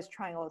 So I was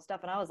trying all the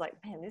stuff and I was like,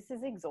 man, this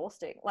is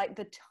exhausting. Like,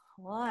 the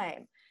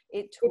time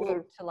it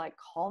took to, like,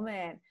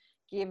 comment,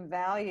 give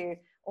value,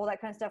 all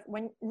that kind of stuff,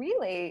 when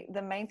really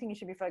the main thing you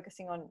should be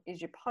focusing on is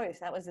your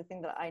post. That was the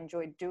thing that I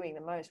enjoyed doing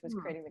the most, was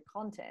creating the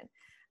content.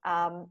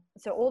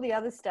 So all the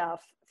other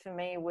stuff for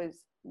me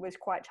was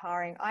quite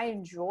tiring. I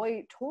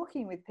enjoy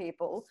talking with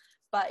people,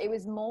 but it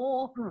was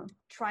more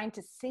trying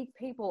to seek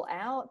people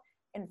out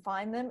and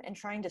find them and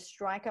trying to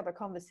strike up a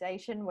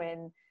conversation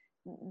when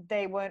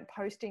they weren't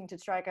posting to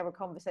strike up a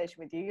conversation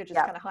with you. You're just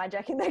kind of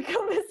hijacking their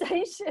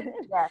conversation.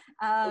 It's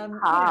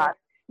hard.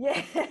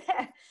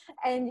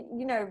 And,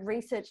 you know,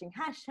 researching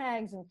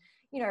hashtags, and,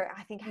 you know,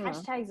 I think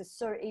hashtags are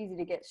so easy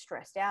to get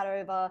stressed out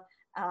over.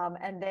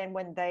 And then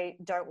when they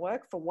don't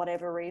work for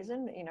whatever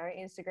reason, you know,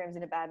 Instagram's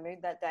in a bad mood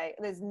that day,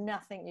 there's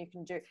nothing you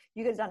can do.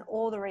 You guys done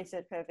all the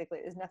research perfectly.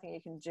 There's nothing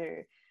you can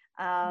do.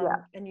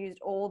 And used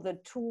all the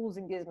tools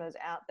and gizmos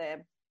out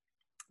there.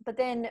 But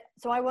then,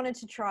 so I wanted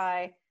to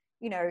try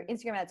you know,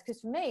 Instagram ads. Because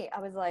for me, I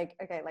was like,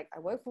 okay, like I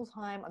work full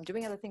time, I'm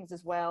doing other things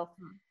as well.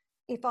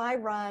 If I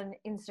run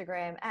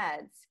Instagram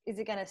ads, is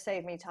it going to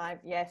save me time?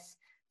 Yes.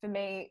 For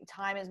me,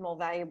 time is more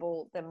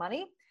valuable than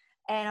money.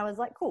 And I was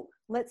like, cool,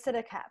 let's set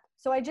a cap.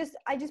 So I just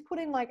put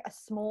in like a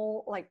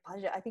small like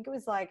budget. I think it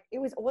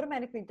was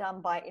automatically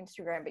done by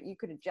Instagram, but you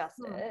could adjust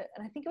it.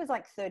 And I think it was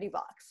like $30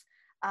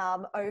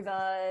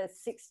 over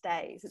 6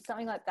 days. It's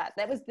something like that.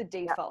 That was the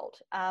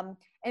default. And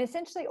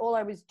essentially all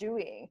I was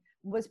doing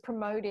was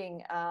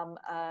promoting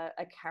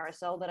a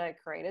carousel that I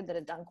created that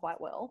had done quite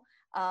well,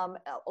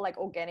 like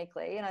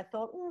organically. And I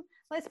thought,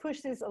 let's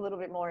push this a little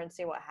bit more and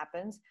see what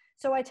happens.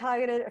 So I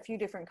targeted a few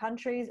different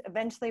countries.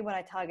 Eventually, when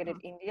I targeted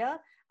India,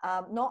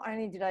 not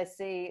only did I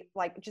see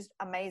like just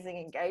amazing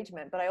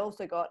engagement, but I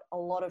also got a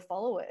lot of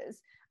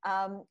followers,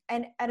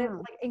 and at a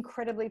like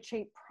incredibly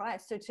cheap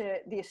price. So to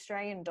the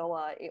Australian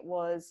dollar, it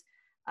was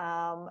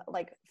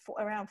like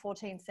around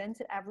 14 cents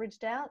it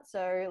averaged out.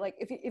 So like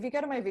if you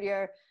go to my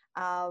video,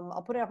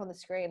 I'll put it up on the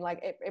screen. Like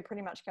it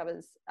pretty much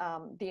covers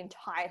the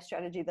entire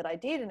strategy that I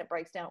did, and it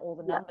breaks down all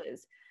the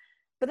numbers.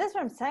 But that's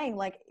what I'm saying.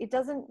 Like it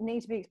doesn't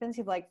need to be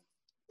expensive. Like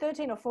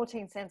 13 or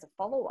 14 cents a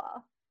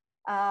follower.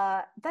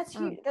 That's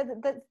huge.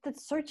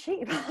 That's so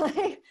cheap.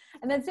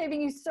 And then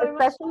saving you so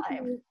much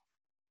time.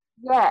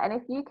 Yeah, and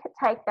if you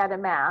take that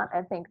amount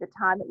and think the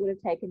time it would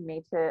have taken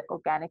me to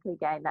organically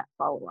gain that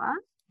follower,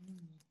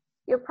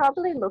 you're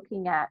probably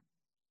looking at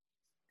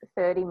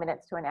 30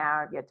 minutes to an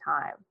hour of your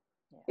time,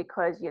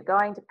 because you're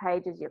going to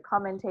pages, you're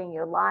commenting,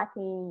 you're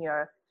liking,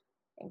 you're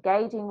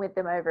engaging with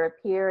them over a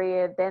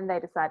period, then they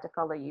decide to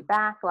follow you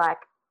back. Like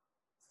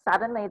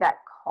suddenly that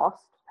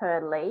cost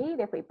per lead,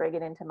 if we bring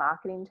it into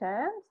marketing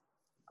terms,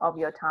 of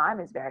your time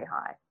is very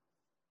high.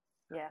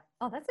 Yeah.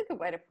 Oh, that's a good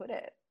way to put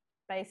it.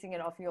 Basing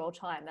it off your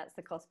time, that's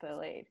the cost per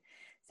lead.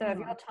 So if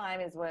your time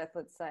is worth,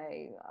 let's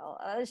say,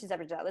 let's just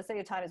average out. Let's say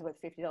your time is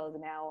worth $50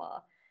 an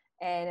hour,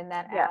 and in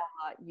that hour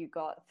you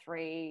got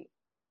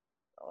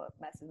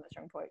massive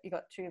strong point. You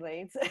got 2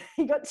 leads.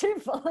 You got 2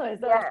 followers.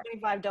 That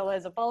was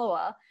 $25 a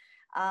follower,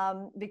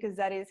 because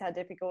that is how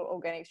difficult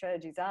organic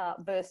strategies are.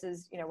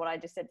 Versus, you know, what I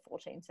just said,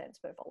 14 cents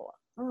per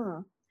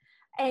follower.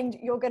 And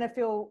you're going to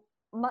feel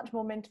much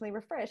more mentally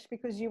refreshed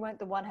because you weren't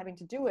the one having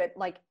to do it.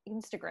 Like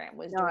Instagram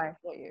was doing it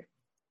for you.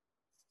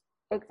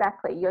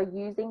 Exactly. You're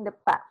using the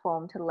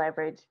platform to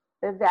leverage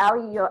the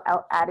value you're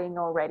adding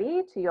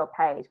already to your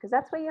page, because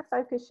that's where your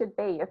focus should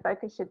be. Your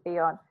focus should be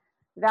on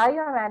value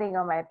I'm adding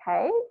on my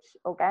page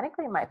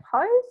organically in my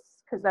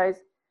posts, because those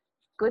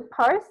good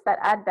posts that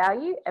add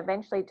value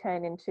eventually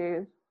turn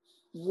into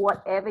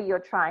whatever you're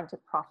trying to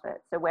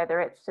profit. So whether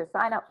it's to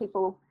sign up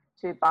people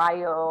to buy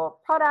your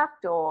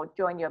product or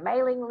join your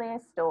mailing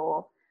list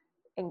or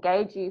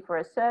engage you for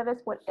a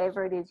service,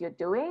 whatever it is you're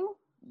doing,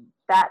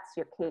 that's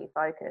your key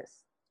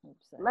focus.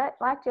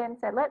 Like Jen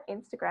said, let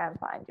Instagram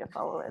find your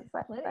followers.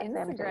 Let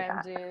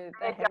Instagram do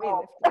the heavy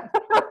lifting.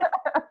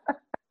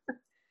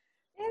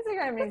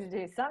 Instagram needs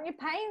to do something.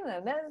 You're paying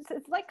them.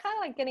 It's like kind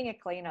of like getting a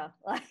cleaner.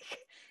 Like,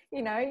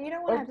 you know, you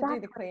don't want to have to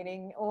do the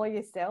cleaning all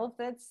yourself.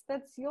 That's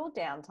your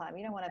downtime.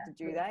 You don't want to have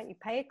to do that. You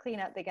pay a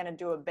cleaner, they're going to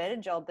do a better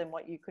job than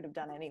what you could have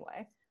done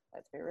anyway.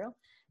 Let's be real.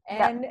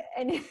 And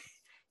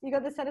you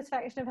got the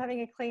satisfaction of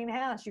having a clean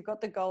house. You've got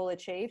the goal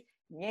achieved.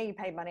 Yeah, you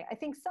paid money. I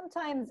think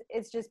sometimes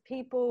it's just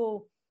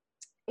people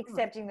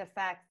accepting the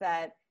fact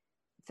that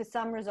for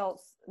some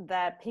results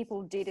that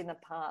people did in the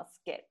past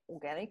get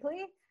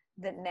organically,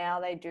 that now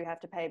they do have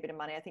to pay a bit of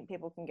money. I think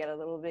people can get a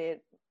little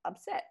bit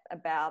upset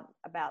about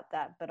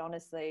that, but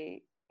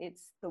honestly,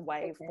 it's the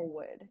way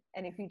forward.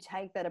 And if you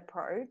take that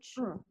approach,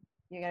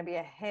 you're going to be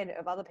ahead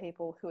of other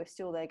people who are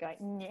still there going,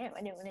 no,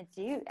 I don't want to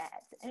do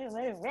ads. I don't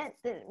want to rent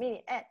the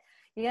ad.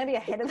 You're going to be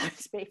ahead of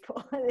those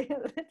people at the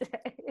end of the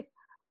day.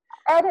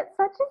 And it's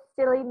such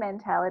a silly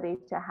mentality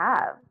to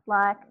have.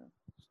 Like,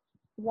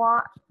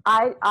 why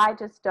I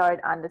just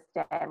don't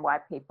understand why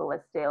people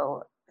are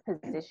still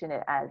position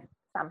it as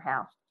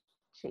somehow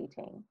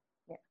cheating.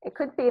 It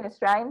could be an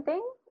Australian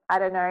thing. I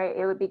don't know.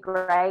 It would be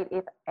great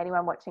if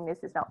anyone watching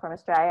this is not from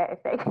Australia,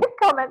 if they could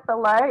comment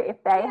below if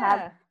they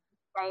have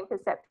the same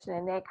perception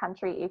in their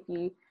country. If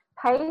you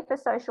pay for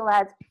social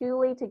ads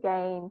purely to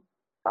gain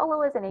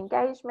followers and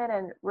engagement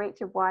and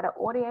reach a wider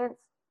audience,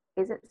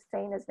 is it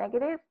seen as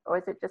negative, or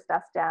is it just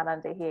us down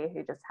under here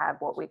who just have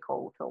what we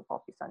call tall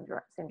poppy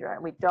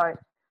syndrome? We don't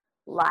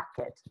like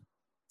it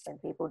when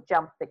people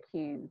jump the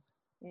queue.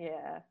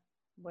 Yeah,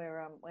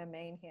 we're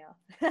mean here.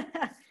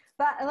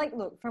 But like,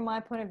 look, from my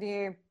point of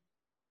view,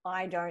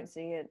 I don't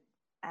see it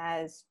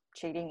as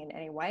cheating in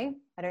any way.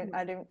 I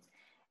don't.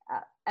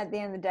 At the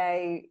end of the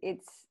day,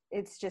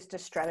 it's just a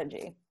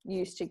strategy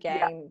used to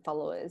gain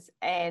followers,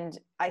 and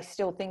I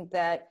still think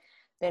that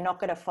they're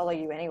not going to follow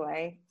you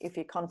anyway if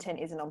your content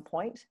isn't on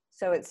point.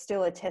 So it's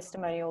still a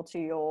testimonial to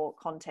your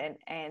content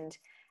and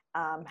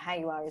how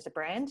you are as a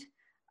brand.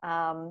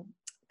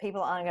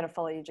 People aren't going to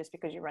follow you just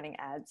because you're running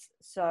ads.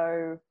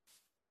 So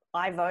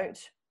I vote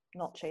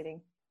not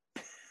cheating.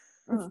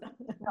 Not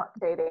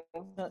cheating.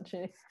 Not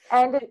cheating.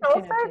 And it's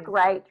also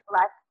great,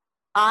 like,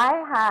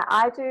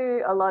 I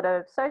do a lot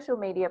of social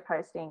media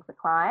posting for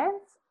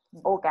clients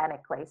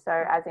organically.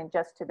 So as in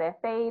just to their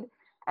feed,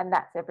 and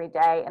that's every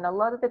day. And a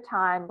lot of the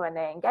time when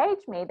they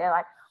engage me, they're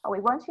like, oh, we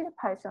want you to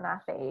post on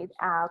our feed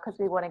because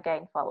we want to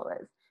gain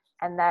followers.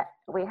 And that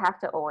we have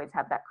to always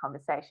have that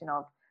conversation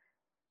of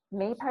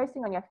me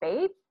posting on your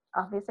feed.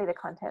 Obviously the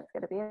content's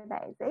going to be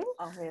amazing.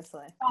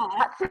 Obviously.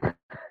 But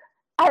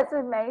as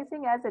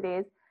amazing as it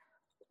is,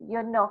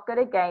 you're not going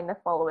to gain the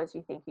followers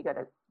you think you're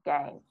going to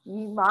gain.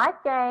 You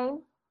might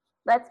gain,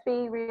 let's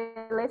be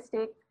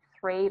realistic,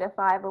 3 to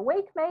 5 a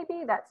week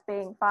maybe. That's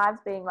being 5's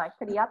being like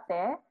pretty up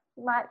there.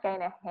 You might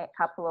gain a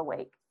couple a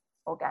week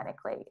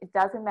organically. It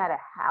doesn't matter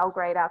how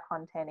great our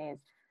content is.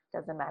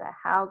 Doesn't matter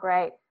how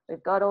great.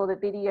 We've got all the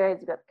videos,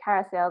 we've got the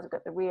carousels, we've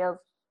got the reels.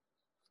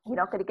 You're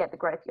not going to get the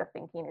growth you're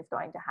thinking is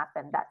going to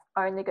happen. That's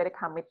only going to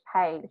come with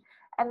paid.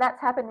 And that's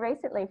happened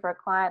recently for a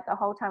client. The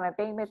whole time I've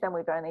been with them,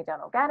 we've only done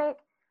organic.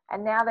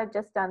 And now they've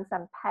just done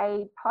some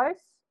paid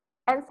posts.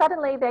 And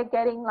suddenly they're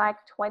getting like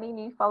 20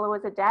 new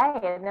followers a day.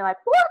 And they're like,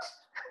 what?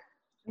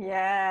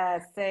 Yeah,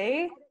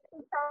 see? The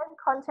same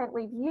content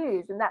we've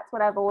used. And that's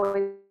what I've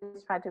always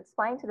tried to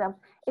explain to them.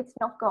 It's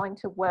not going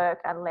to work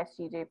unless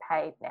you do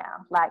paid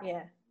now. Like,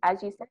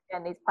 as you said,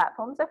 and these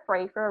platforms are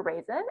free for a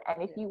reason.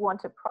 And if you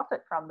want to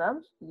profit from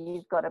them,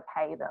 you've got to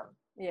pay them.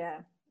 Yeah,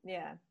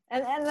 yeah.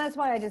 And that's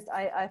why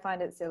I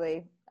find it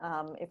silly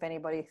if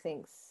anybody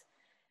thinks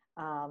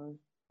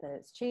that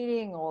it's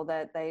cheating or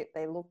that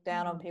they look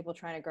down on people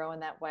trying to grow in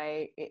that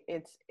way.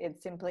 It's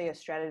simply a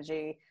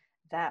strategy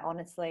that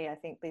honestly I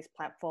think these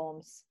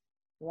platforms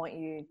want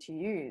you to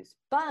use.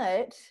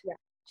 But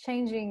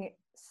changing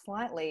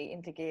slightly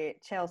into gear,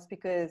 Chelsea,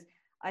 because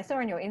I saw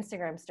in your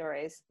Instagram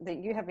stories that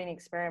you have been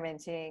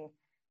experimenting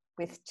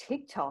with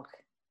TikTok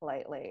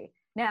lately.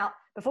 Now,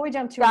 before we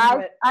jump to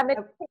it, I'm a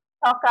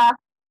TikToker.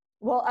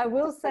 Well, I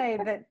will say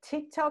that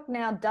TikTok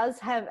now does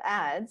have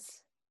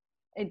ads.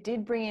 It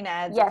did bring in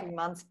ads a few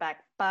months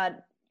back,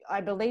 but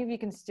I believe you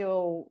can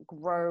still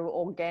grow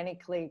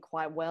organically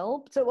quite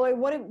well. So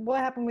what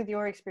happened with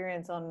your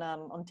experience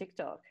on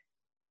TikTok?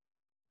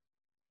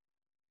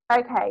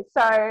 Okay,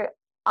 so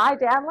I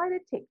downloaded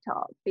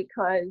TikTok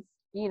because,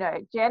 you know,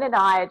 Jen and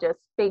I are just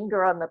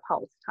finger on the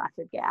pulse type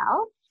of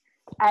gal.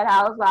 And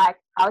I was like,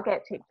 I'll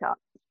get TikTok.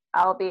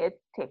 I'll be a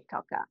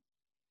TikToker.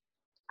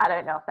 I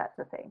don't know if that's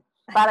a thing,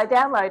 but I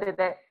downloaded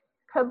it,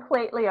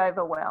 completely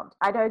overwhelmed.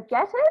 I don't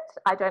get it.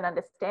 I don't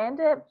understand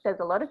it.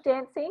 There's a lot of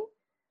dancing.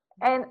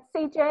 And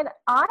see, Jen,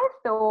 I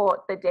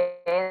thought the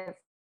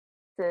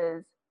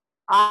dances,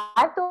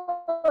 I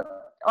thought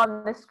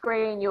on the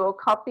screen you were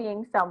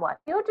copying someone.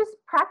 You're just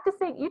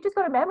practicing. You just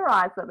got to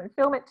memorize them and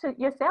film it to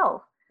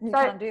yourself. You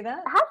can't do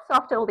that? Hats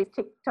off to all these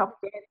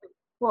TikTok dancers.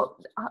 Well,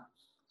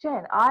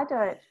 Jen, I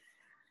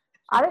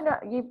don't know.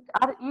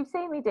 You've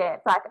seen me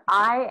dance. Like,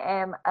 I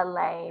am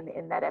Elaine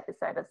in that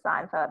episode of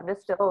Seinfeld. I'm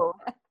just all...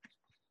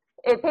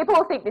 people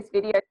will think this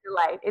video is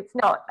delayed. It's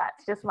not.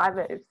 That's just my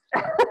moves.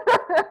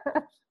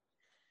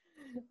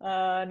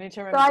 I need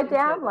to remember. So I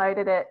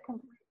downloaded it,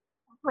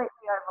 completely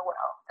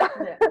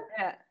overwhelmed.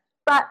 Yeah.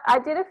 But I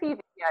did a few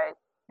videos,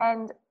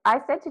 and I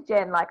said to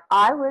Jen, like,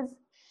 I was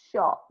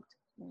shocked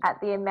at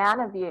the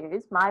amount of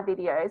views my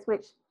videos,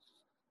 which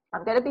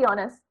I'm going to be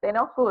honest, they're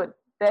not good.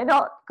 They're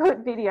not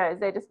good videos.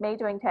 They're just me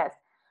doing tests.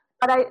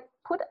 But I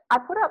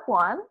put up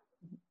one,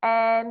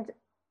 and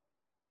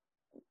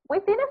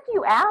within a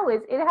few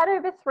hours, it had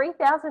over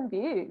 3,000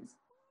 views.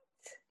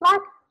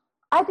 Like,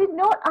 I did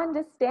not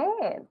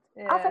understand.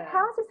 I was like,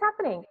 how is this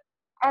happening?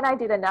 And I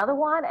did another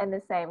one and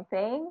the same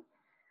thing.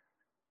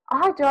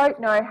 I don't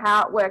know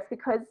how it works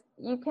because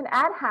you can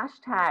add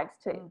hashtags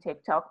to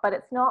TikTok, but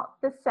it's not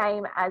the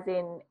same as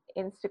in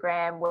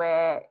Instagram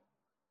where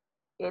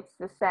it's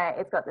the same.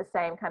 It's got the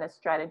same kind of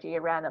strategy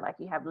around it. Like,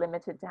 you have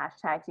limited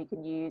hashtags you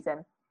can use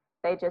and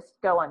they just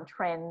go on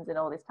trends and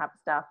all this type of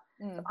stuff.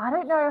 So I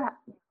don't know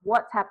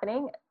what's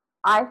happening.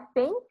 I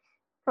think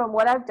from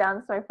what I've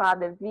done so far,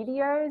 the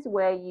videos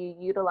where you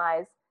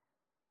utilize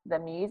the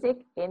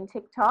music in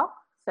TikTok,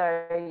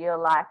 so you're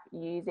like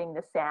using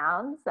the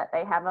sounds that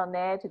they have on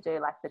there to do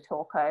like the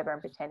talk over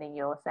and pretending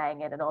you're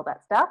saying it and all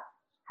that stuff,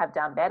 have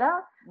done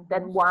better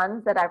than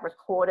ones that I've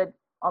recorded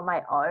on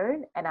my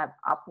own and I've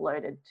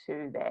uploaded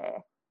to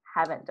there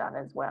haven't done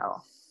as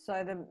well.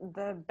 So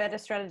the better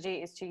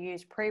strategy is to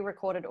use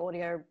pre-recorded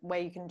audio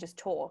where you can just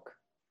talk.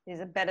 Is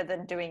it better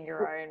than doing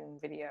your own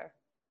video?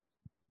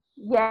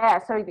 Yeah,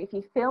 so if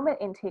you film it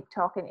in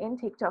TikTok, and in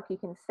TikTok you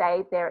can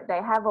save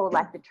they have all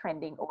like the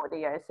trending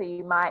audio. So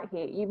you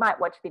might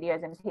watch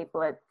videos and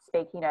people are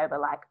speaking over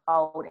like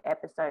old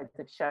episodes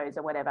of shows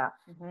or whatever.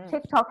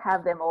 TikTok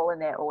have them all in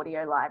their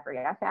audio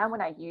library. I found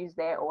when I use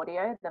their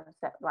audio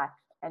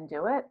and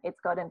do it,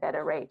 it's gotten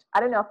better reach. I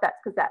don't know if that's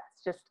because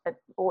that's just an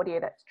audio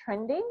that's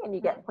trending and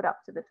you get put up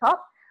to the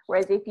top.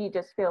 Whereas if you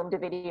just filmed a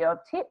video of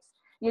tips,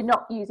 you're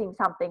not using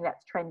something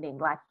that's trending.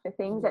 Like the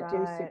things that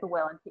do super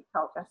well on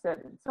TikTok are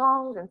certain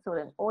songs and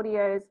certain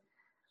audios.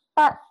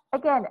 But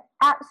again,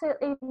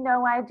 absolutely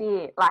no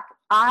idea. Like,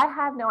 I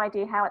have no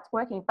idea how it's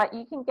working, but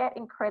you can get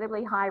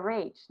incredibly high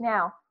reach.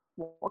 Now,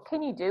 what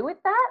can you do with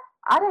that?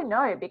 I don't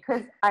know,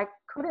 because I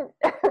couldn't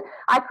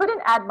I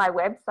couldn't add my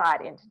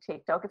website into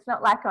TikTok. It's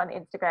not like on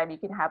Instagram you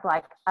can have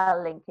like a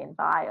link in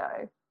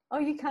bio. Oh,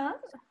 you can't?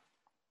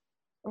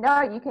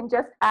 No, you can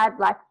just add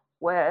like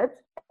words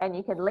and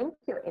you can link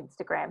your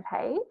Instagram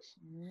page.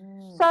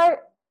 So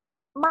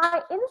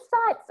my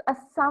insights are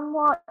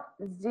somewhat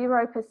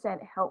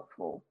 0%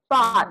 helpful.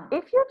 But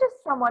if you're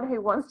just someone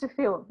who wants to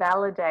feel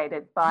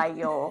validated by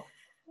your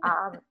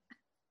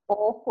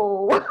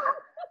awful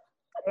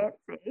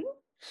dancing,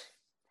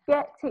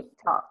 get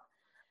TikTok.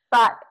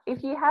 But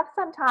if you have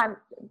some time,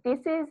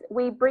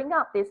 we bring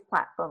up this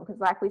platform because,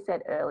 like we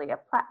said earlier,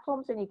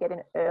 platforms, when you get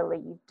in early,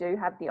 you do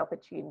have the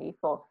opportunity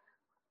for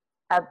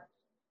a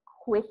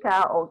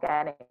quicker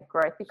organic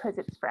growth because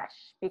it's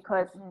fresh,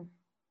 because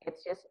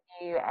it's just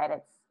new,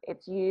 and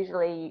it's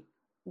usually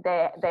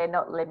they're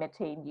not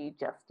limiting you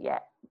just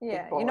yet.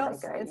 Yeah,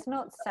 it's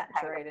not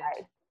saturated.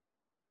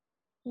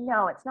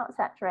 No, it's not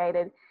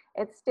saturated.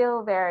 It's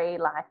still very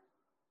like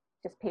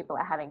just people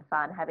are having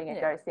fun, having a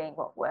go, seeing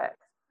what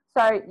works.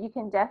 So you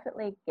can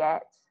definitely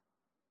get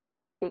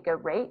bigger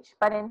reach.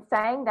 But in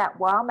saying that,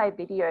 while my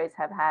videos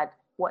have had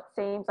what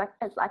seems like,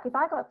 it's like if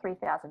I got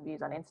 3,000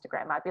 views on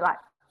Instagram, I'd be like,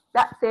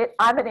 that's it.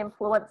 I'm an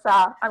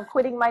influencer. I'm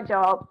quitting my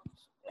job.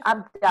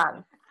 I'm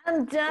done.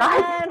 I'm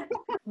done.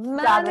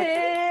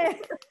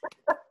 Money.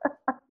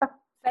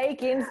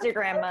 Fake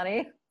Instagram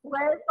money.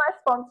 Where's my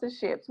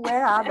sponsorships?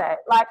 Where are they?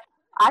 Like,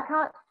 I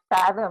can't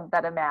fathom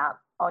that amount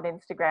on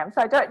Instagram. So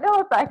I don't know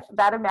if like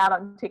that amount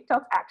on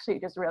TikTok's actually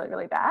just really,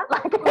 really bad.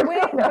 Like,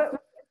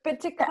 but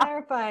to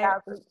clarify,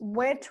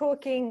 we're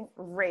talking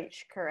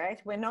reach,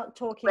 correct? We're not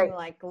talking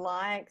like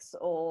likes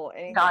or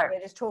anything. No.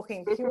 We're just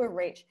talking pure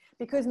reach,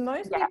 because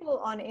most people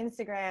on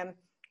Instagram,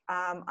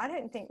 I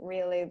don't think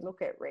really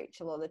look at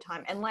reach a lot of the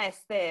time,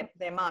 unless they're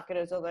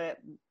marketers or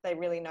they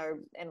really know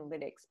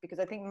analytics, because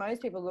I think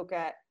most people look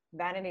at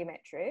vanity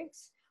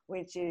metrics,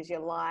 which is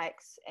your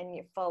likes and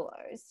your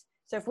follows.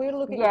 So if we were to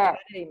look at your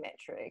vanity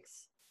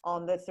metrics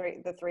on the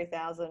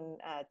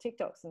 3,000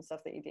 TikToks and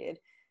stuff that you did,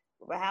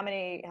 how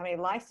many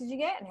likes did you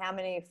get and how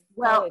many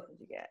followers did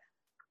you get?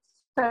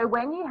 So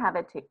when you have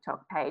a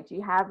TikTok page,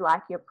 you have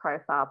like your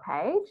profile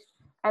page,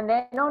 and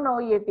then on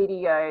all your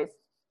videos,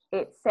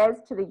 it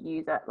says to the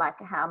user like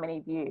how many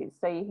views.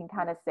 So you can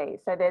kind of see.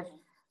 So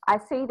I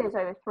see there's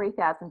over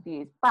 3,000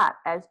 views, but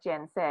as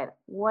Jen said,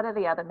 what are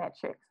the other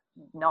metrics?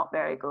 Not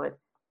very good.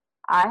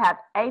 I have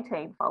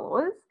 18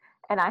 followers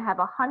and I have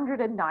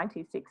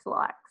 196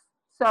 likes.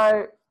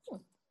 So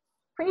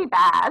pretty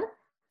bad.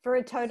 For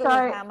a total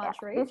of how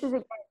much reach? This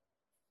is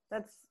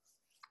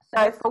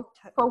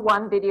for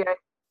one video.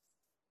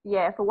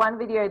 Yeah, for one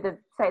video,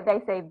 they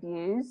say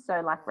views.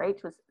 So like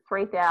reach was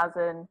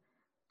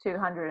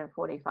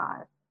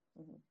 3,245.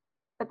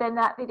 But then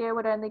that video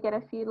would only get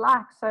a few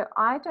likes. So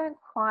I don't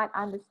quite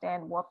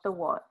understand what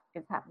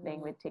is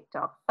happening with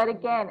TikTok. But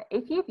again,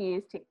 if you've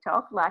used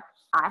TikTok like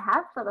I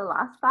have for the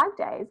last 5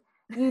 days,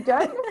 you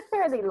don't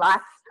necessarily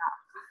like stuff.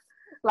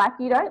 Like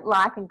you don't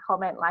like and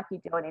comment like you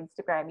do on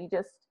Instagram.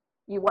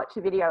 You watch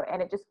a video and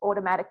it just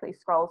automatically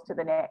scrolls to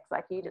the next.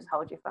 Like you just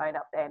hold your phone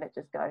up there and it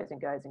just goes and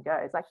goes and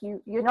goes. Like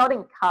you're not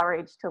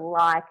encouraged to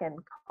like and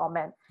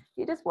comment.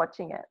 You're just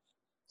watching it.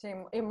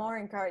 So you're more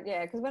encouraged,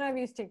 because when I've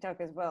used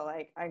TikTok as well,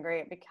 like I agree,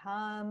 it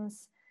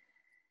becomes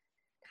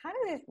kind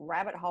of this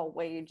rabbit hole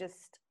where you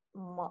just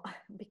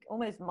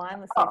almost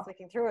mindlessly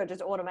flicking through it,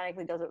 just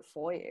automatically does it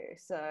for you.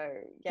 So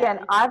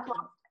and I've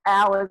lost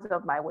hours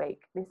of my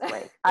week this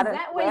week. Is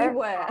that where you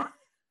were?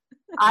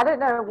 I don't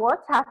know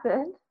what's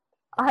happened.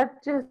 I've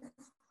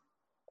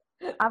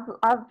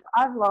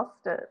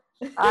lost it.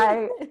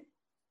 I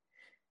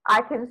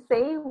can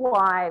see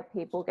why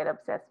people get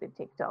obsessed with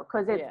TikTok,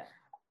 because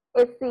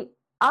it's the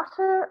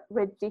utter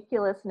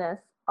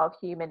ridiculousness of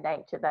human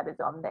nature that is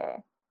on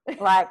there.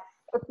 Like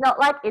it's not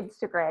like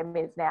Instagram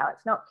is now.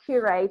 It's not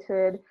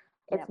curated.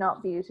 It's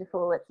not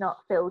beautiful. It's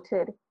not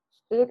filtered.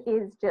 It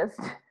is just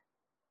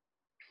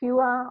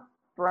pure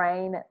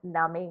brain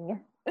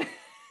numbing.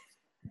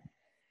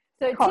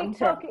 So content.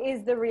 TikTok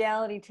is the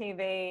reality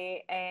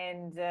TV,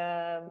 and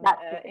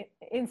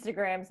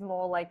Instagram's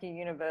more like your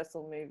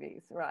Universal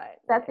movies, right?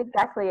 That's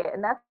exactly it,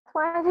 and that's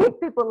why I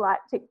think people like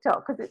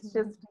TikTok, because it's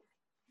just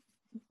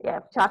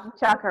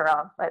chuck her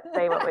on. Let's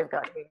see what we've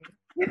got here.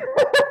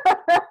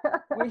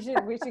 we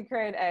should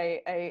create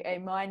a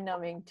mind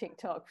numbing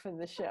TikTok for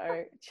the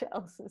show,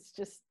 Chelsea. It's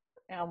just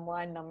our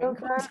mind numbing. It'll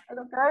go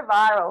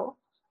viral.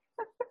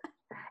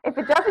 If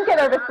it doesn't get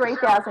over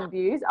 3,000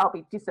 views, I'll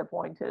be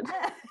disappointed.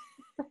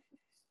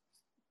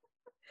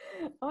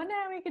 I wonder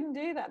how we can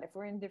do that if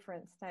we're in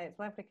different states.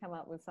 We'll have to come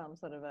up with some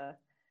sort of a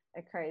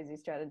crazy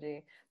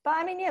strategy. But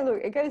I mean,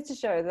 look, it goes to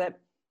show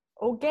that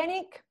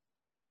organic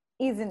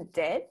isn't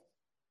dead.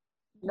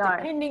 No.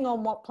 Depending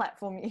on what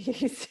platform you're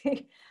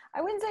using.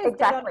 I wouldn't say it's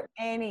dead on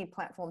any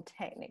platform.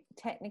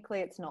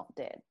 Technically, it's not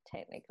dead,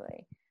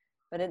 technically.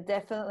 But it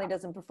definitely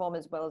doesn't perform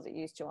as well as it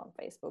used to on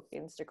Facebook,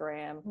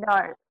 Instagram.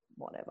 No.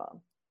 Whatever.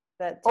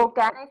 But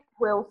organic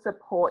will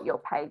support your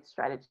paid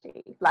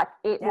strategy. Like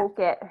it will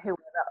get whoever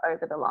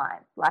over the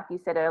line. Like you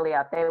said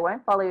earlier, they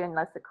won't follow you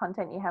unless the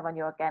content you have on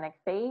your organic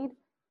feed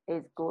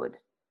is good.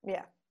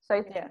 Yeah.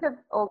 So think of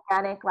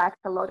organic, like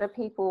a lot of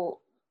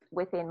people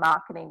within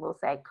marketing will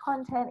say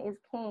content is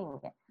king.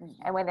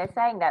 And when they're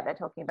saying that, they're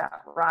talking about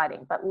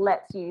writing. But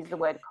let's use the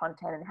word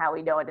content and how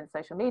we know it in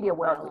social media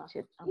world, which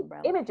is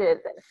images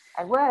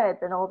and words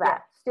and all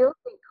that. Still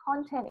think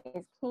content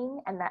is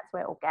king, and that's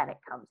where organic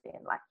comes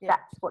in. Like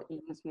that's what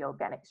you use for your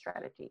organic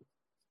strategy.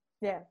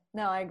 Yeah,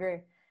 no, I agree.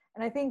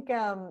 And I think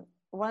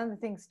one of the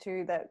things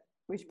too that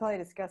we should probably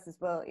discuss as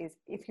well is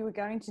if you were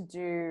going to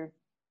do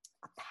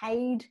a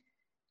paid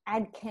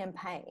ad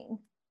campaign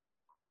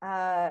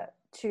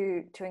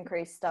to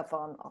increase stuff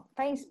on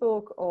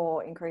Facebook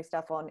or increase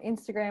stuff on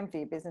Instagram for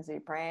your business or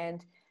your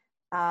brand,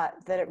 that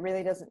it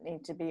really doesn't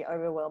need to be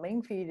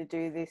overwhelming for you to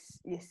do this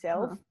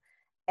yourself.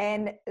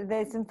 And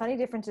there's some funny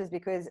differences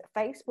because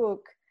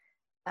Facebook,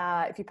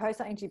 if you post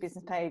something to your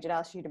business page, it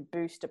asks you to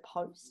boost a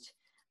post.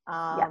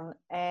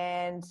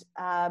 And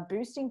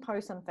boosting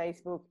posts on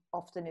Facebook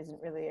often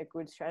isn't really a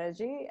good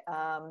strategy.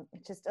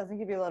 It just doesn't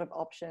give you a lot of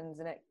options,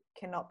 and it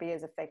cannot be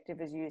as effective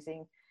as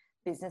using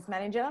Business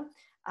Manager,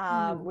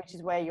 which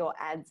is where your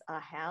ads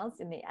are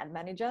housed in the Ad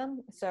Manager.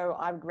 So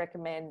I would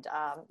recommend,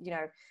 I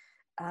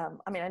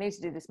mean, I need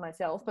to do this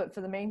myself, but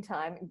for the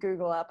meantime,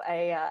 Google up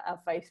a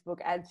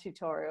Facebook ads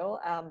tutorial.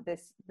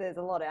 There's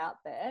a lot out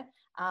there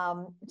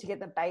to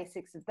get the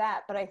basics of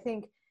that. But I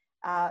think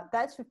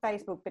that's for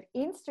Facebook, but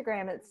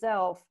Instagram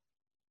itself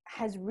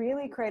has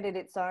really created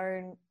its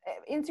own.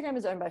 Instagram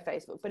is owned by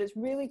Facebook, but it's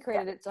really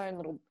created its own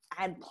little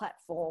ad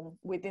platform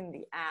within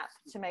the app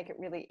to make it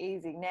really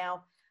easy.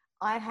 Now,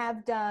 I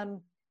have done,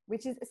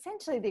 which is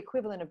essentially the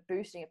equivalent of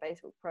boosting a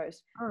Facebook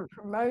post,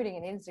 promoting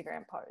an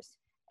Instagram post,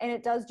 and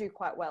it does do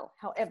quite well.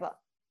 However,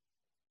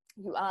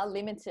 you are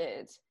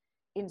limited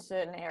in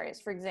certain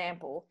areas. For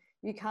example,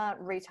 you can't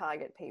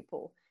retarget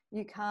people.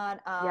 You can't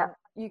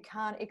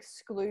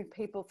exclude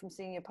people from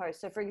seeing your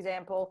post. So for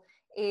example,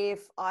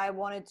 if I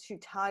wanted to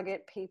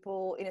target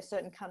people in a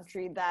certain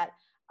country that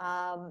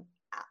are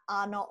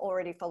not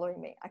already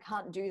following me, I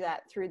can't do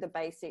that through the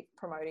basic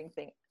promoting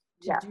thing.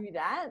 To do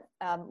that,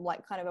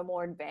 like kind of a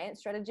more advanced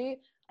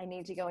strategy, I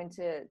need to go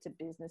into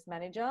Business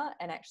Manager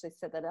and actually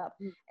set that up.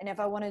 And if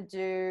I want to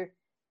do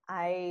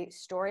a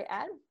story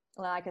ad,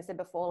 like I said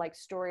before, like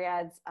story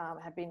ads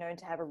have been known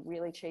to have a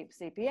really cheap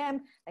CPM.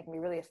 They can be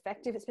really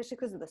effective, especially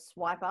because of the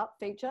swipe up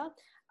feature.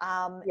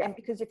 And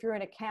because if you're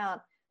an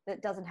account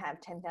that doesn't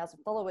have 10,000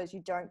 followers,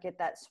 you don't get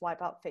that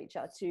swipe up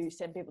feature to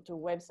send people to a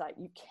website.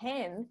 You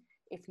can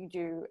if you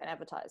do an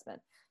advertisement.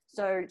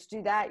 So to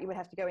do that, you would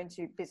have to go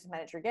into Business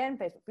Manager again,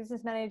 Facebook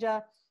Business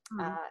Manager,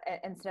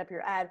 and set up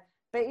your ad.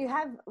 But you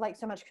have like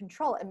so much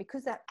control. And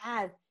because that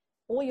ad,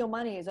 all your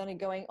money is only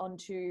going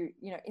onto,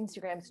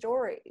 Instagram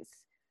stories,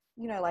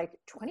 like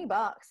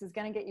 $20 is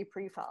going to get you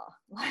pretty far.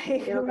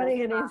 Like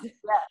running an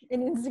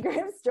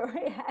Instagram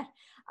story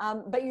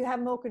ad. But you have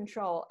more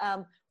control.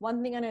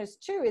 One thing I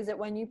noticed too is that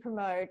when you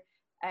promote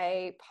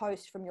a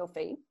post from your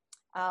feed,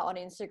 on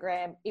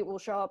Instagram, it will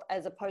show up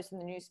as a post in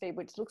the newsfeed,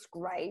 which looks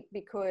great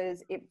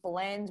because it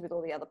blends with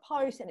all the other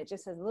posts and it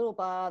just has a little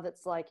bar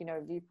that's like,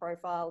 view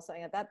profile,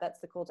 something like that. That's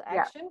the call to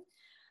action.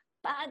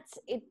 But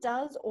it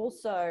does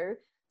also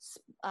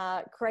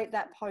create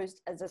that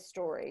post as a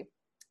story.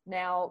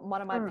 Now,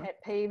 one of my pet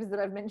peeves that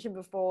I've mentioned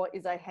before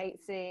is I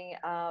hate seeing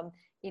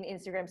in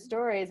Instagram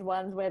stories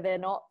ones where they're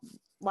not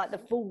like the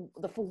full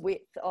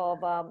width of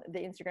the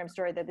Instagram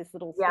story. They're this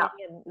little thing,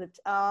 and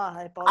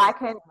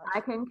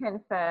I can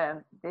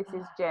confirm this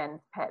is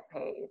Jen's pet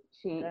peeve.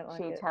 She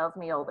tells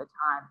me all the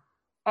time,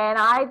 and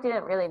I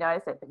didn't really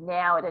notice it, but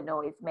now it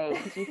annoys me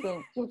because you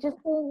think you're just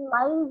being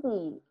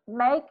lazy.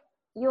 Make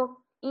your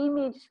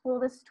image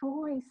for the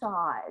story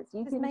size.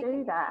 You just can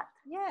do that.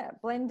 Yeah,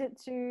 blend it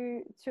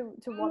to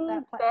what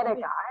that platform better,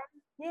 is.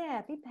 guys.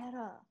 Yeah, be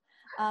better.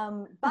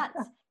 But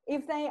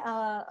if they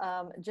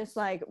are just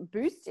like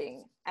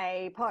boosting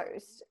a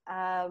post,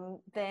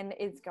 then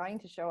it's going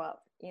to show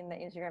up in the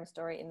Instagram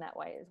story in that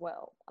way as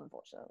well,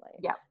 unfortunately.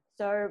 Yeah.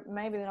 So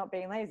maybe they're not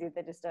being lazy,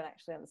 they just don't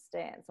actually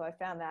understand. So I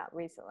found that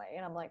recently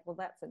and I'm like, well,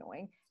 that's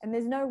annoying. And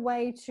there's no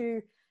way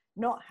to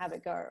not have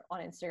it go on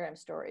Instagram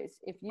stories.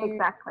 If you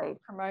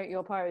promote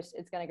your post,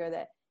 it's going to go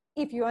there.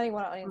 If you only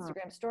want it on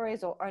Instagram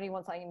stories or only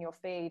want something in your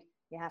feed,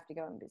 you have to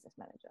go in Business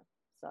Manager.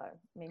 So,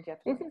 I mean,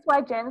 this is why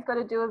Jen's got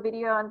to do a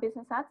video on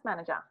Business Ads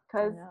Manager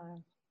because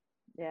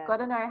got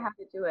to know how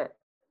to do it.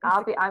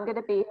 I'm going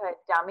to be her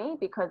dummy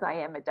because I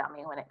am a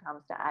dummy when it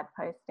comes to ad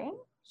posting.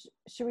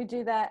 Should we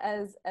do that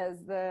as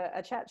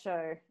a chat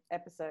show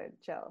episode,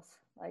 Chels?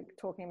 Like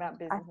talking about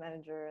Business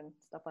Manager and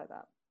stuff like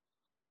that.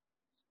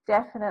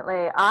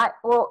 Definitely. I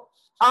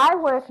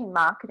work in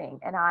marketing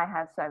and I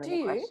have so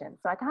many questions.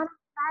 So I can't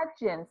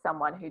imagine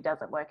someone who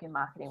doesn't work in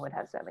marketing would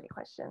have so many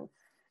questions.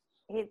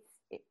 It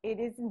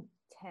is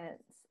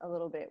intense a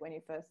little bit when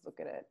you first look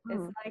at it.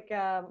 It's like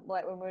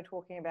when we were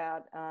talking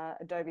about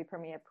Adobe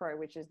Premiere Pro,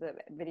 which is the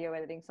video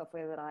editing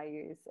software that I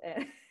use.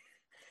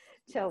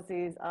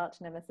 Chelsea's arch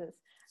nemesis.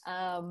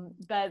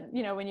 But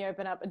you know, when you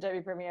open up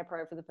Adobe Premiere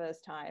Pro for the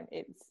first time,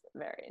 it's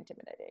very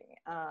intimidating.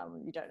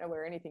 You don't know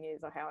where anything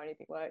is or how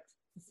anything works.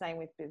 Same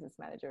with Business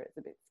Manager, it's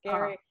a bit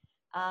scary.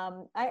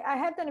 I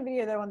have done a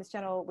video though on this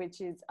channel,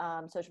 which is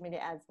social media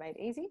ads made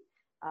easy.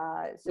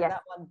 So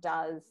that one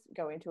does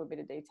go into a bit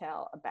of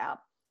detail about,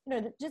 you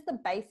know, just the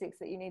basics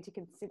that you need to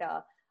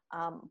consider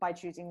by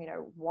choosing, you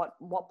know,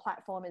 what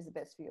platform is the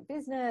best for your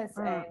business,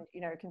 and,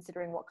 you know,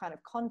 considering what kind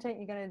of content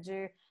you're going to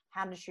do,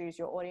 how to choose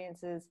your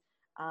audiences.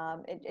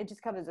 It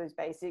just covers those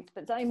basics,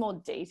 but something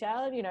more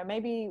detailed. You know,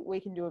 maybe we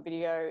can do a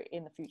video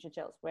in the future,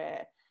 Chels,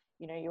 where,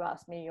 you know, you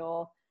ask me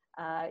your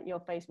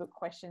Facebook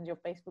questions, your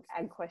Facebook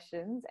ad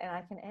questions, and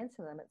I can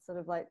answer them. It's sort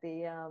of like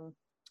the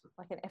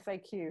like an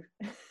FAQ.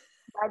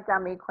 My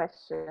dummy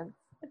questions.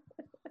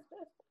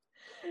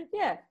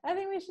 Yeah, I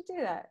think we should do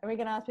that, and we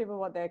can ask people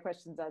what their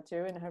questions are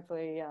too, and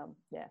hopefully,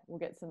 yeah, we'll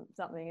get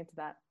something into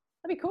that.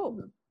 That'd be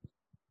cool.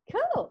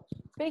 Cool.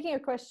 Speaking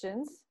of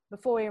questions,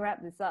 before we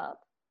wrap this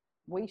up,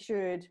 we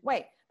should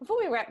wait. Before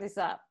we wrap this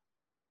up,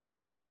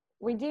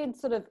 we did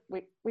sort of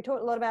we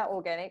talked a lot about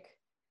organic,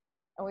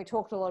 and we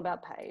talked a lot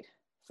about paid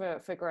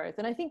for growth,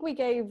 and I think we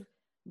gave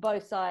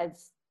both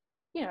sides,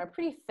 you know, a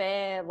pretty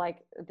fair,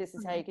 like, this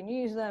is how you can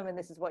use them, and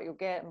this is what you'll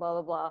get, and blah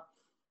blah blah.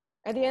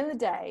 At the end of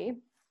the day,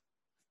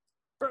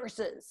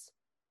 versus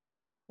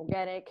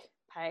organic,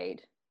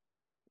 paid,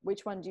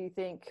 which one do you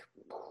think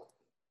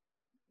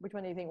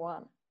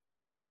won?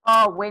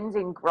 Oh, wins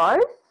in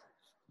growth?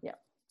 Yeah.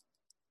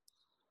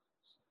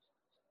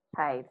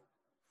 Paid.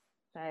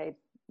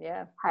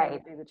 Yeah.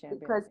 Paid. Be the champion.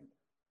 Because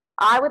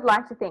I would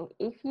like to think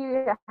if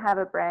you have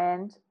a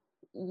brand,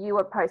 you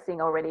are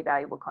posting already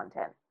valuable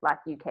content, like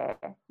you care.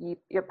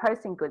 You're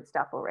posting good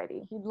stuff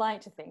already. You'd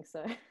like to think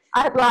so.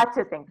 I'd like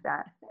to think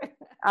that.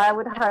 I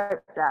would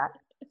hope that.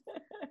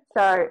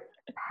 So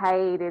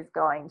paid is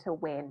going to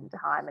win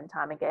time and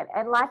time again.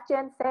 And like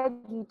Jen said,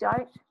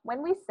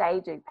 when we say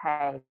do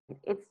paid,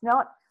 it's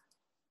not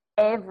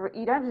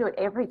you don't have to do it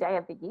every day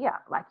of the year.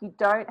 Like, you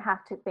don't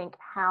have to think,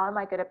 how am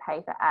I going to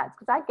pay for ads?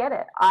 Because I get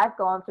it. I've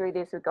gone through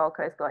this with Gold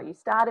Coast Glow. You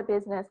start a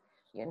business,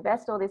 you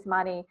invest all this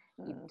money,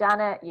 you've done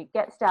it, you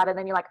get started,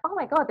 then you're like, oh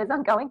my God, there's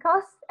ongoing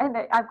costs and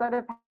I've got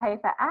to pay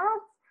for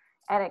ads.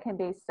 And it can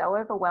be so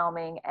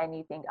overwhelming, and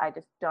you think, I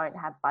just don't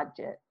have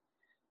budget.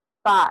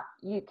 But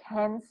you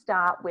can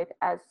start with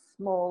as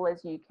small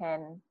as you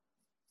can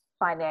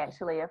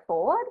financially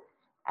afford,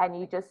 and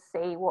you just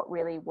see what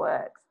really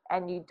works.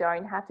 And you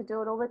don't have to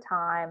do it all the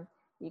time.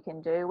 You can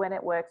do when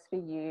it works for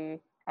you.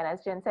 And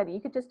as Jen said,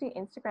 you could just do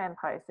Instagram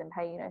posts and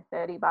pay, you know,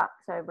 $30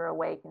 over a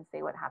week and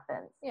see what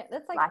happens. Yeah,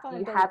 that's like $5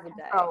 you have a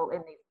day. control in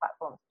these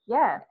platforms.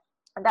 Yeah.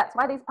 And that's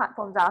why these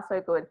platforms are so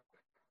good,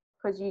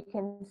 because you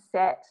can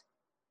set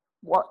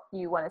what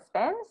you want to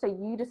spend. So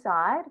you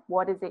decide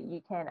what is it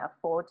you can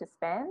afford to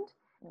spend,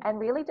 and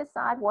really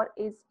decide what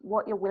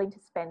you're willing to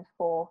spend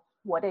for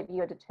whatever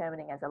you're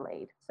determining as a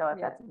lead. So if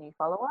that's a new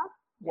follower,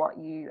 what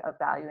you are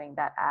valuing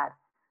that at.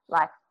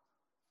 Like,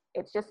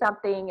 it's just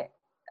something,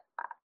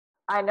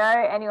 I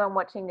know anyone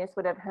watching this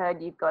would have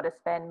heard you've got to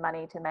spend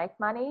money to make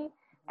money,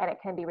 and it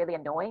can be really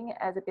annoying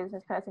as a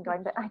business person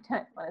going, but I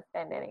don't want to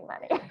spend any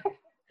money.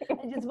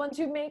 I just want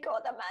to make all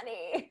the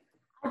money.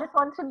 I just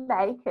want to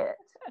make it.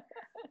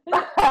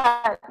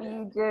 But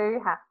you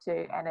do have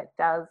to, and it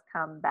does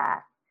come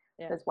back.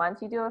 Because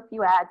once you do a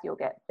few ads, you'll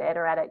get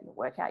better at it. You'll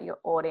work out your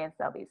audience.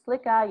 They'll be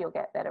slicker. You'll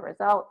get better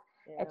results.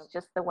 It's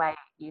just the way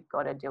you've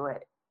got to do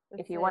it.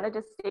 If you want to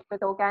just stick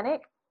with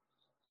organic,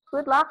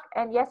 good luck.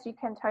 And yes, you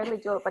can totally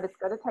do it, but it's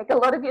got to take a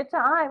lot of your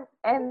time.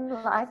 And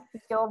like,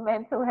 your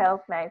mental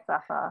health may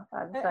suffer.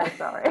 I'm so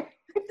sorry.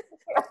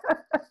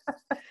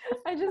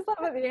 I just love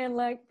at the end,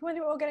 like, want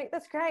to do organic?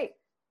 That's great.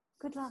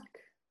 Good luck.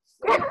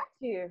 Good luck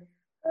to you.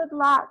 Good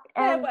luck.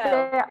 And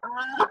there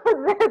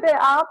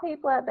are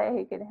people out there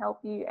who can help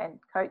you and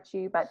coach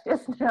you, but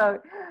just know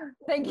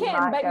they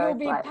can, but you'll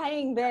be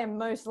paying them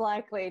most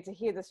likely to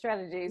hear the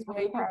strategies,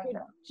 where you could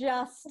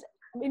just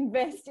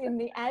invest in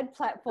the ad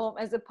platform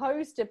as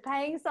opposed to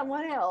paying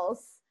someone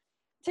else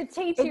to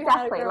teach you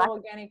how to grow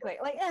organically.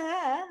 Like,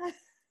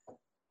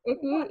 if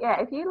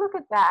you look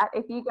at that,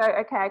 if you go,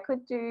 okay, I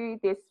could do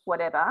this,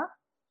 whatever,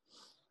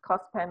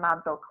 cost per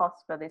month or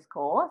cost for this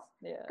course,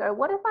 go,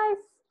 what if I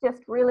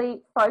just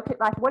really focus,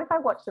 like, what if I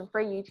watch some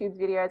free YouTube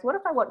videos? What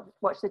if I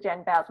watch the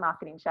Jen Bowes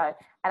marketing show,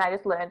 and I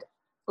just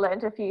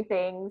learned a few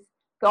things,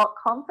 got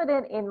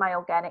confident in my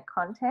organic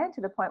content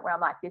to the point where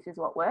I'm like, this is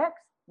what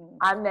works.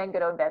 I'm then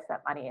going to invest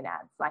that money in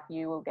ads. Like,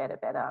 you will get a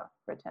better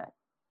return.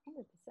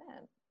 100%.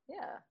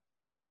 Yeah.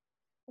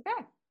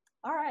 Okay.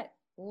 All right.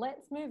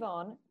 Let's move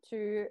on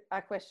to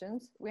our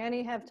questions. We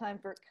only have time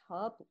for a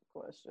couple of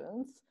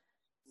questions,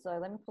 so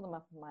let me pull them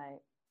up on my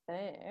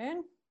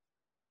phone.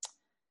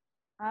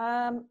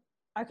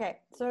 Okay,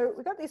 so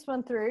we got this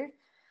one through,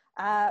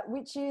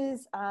 which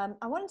is, I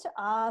wanted to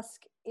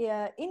ask,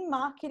 in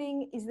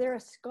marketing, is there a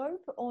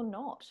scope or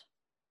not?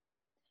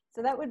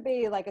 So that would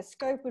be like, a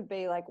scope would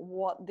be like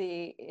what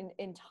the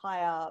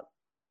entire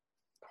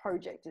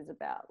project is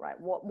about, right?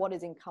 What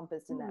is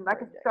encompassed in that like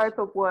project. a scope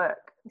of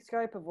work.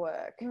 Scope of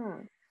work.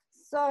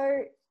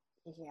 So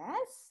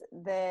yes,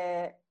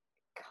 there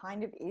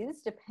kind of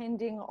is,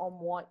 depending on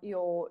what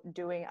you're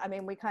doing. I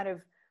mean, we'll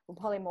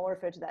probably more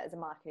refer to that as a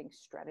marketing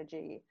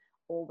strategy,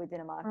 or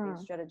within a marketing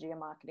strategy, a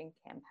marketing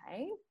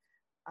campaign.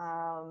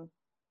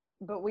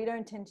 But we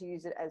don't tend to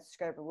use it as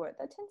scope of work.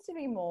 That tends to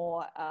be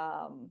more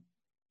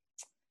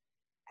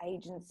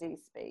agency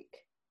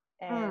speak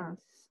and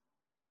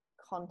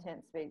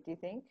content speak. Do you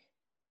think?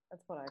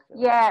 That's what I feel.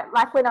 Yeah,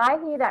 like when I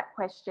hear that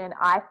question,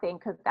 I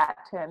think of that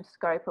term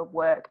scope of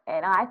work,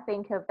 and I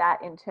think of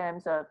that in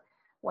terms of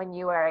when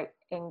you are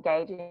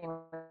engaging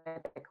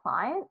with a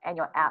client and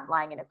you're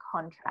outlining in a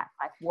contract,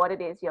 like what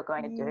it is you're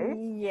going to do.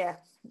 Yeah.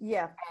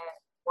 And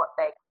what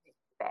they can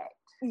expect.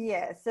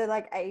 Yeah. So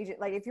like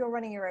if you're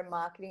running your own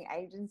marketing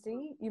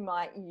agency, you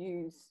might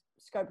use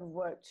scope of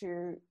work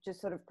to just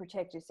sort of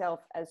protect yourself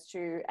as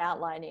to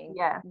outlining,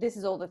 this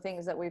is all the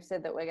things that we've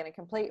said that we're going to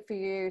complete for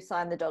you,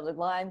 sign the dotted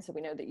line so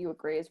we know that you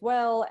agree as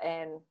well,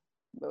 and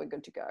we're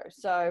good to go.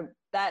 So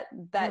that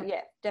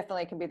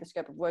definitely can be the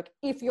scope of work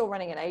if you're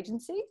running an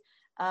agency.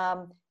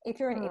 If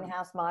you're an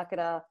in-house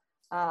marketer,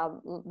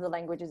 the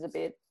language is a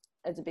bit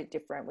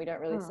different. We don't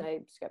really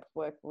say scope of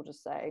work. We'll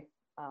just say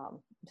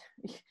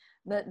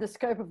the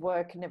scope of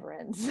work never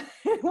ends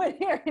when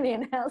you're an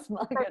in-house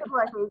marketer. Scope of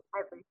work is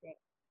everything.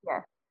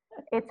 Yeah,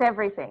 it's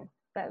everything.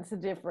 That's the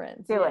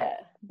difference. Do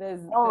it. There's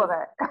all of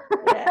it.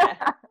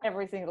 Yeah,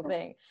 every single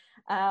thing.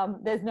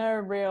 There's no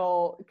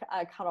real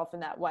cutoff in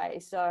that way.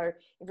 So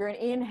if you're an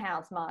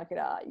in-house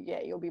marketer,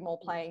 you'll be more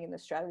playing in the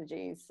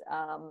strategies,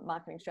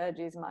 marketing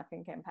strategies,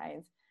 marketing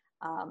campaigns.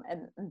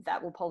 And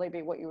that will probably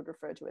be what you would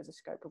refer to as a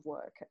scope of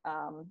work.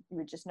 You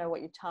would just know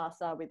what your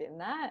tasks are within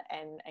that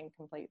and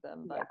complete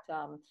them. But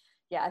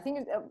I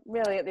think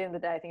really at the end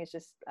of the day, I think it's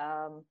just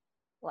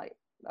like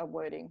a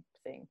wording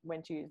thing,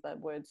 when to use that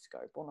word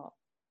scope or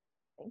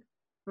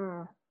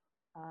not.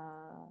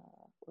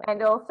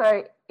 And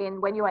also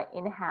when you are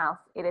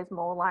in-house, it is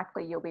more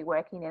likely you'll be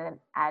working in an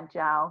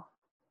agile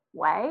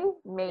way,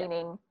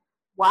 meaning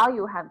while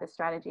you have the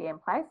strategy in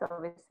place,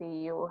 obviously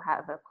you will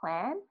have a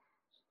plan.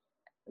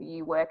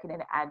 You work in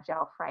an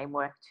agile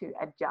framework to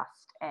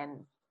adjust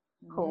and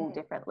pull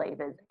different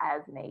levers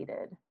as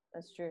needed.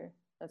 That's true.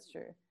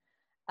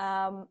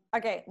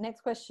 Okay,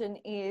 next question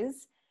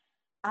is,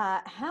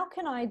 how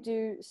can I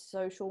do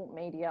social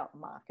media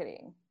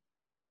marketing?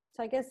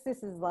 So I guess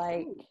this is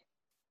like,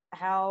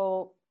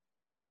 how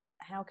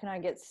can I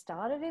get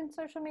started in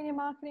social media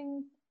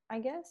marketing, I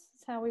guess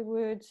is how we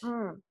would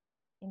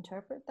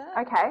interpret that.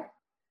 Okay.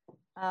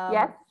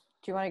 Yes.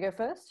 Do you want to go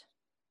first?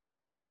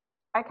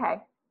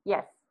 Okay.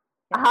 Yes.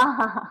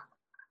 I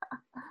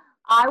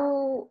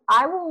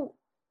will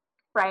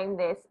frame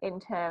this in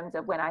terms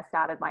of when I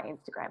started my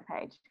Instagram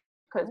page,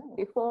 because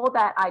before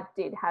that I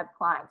did have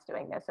clients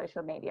doing their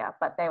social media,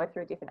 but they were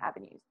through different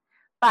avenues.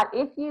 But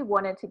if you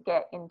wanted to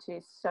get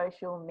into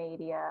social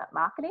media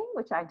marketing,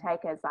 which I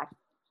take as like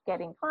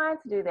getting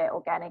clients to do their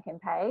organic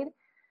and paid,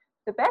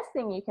 the best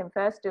thing you can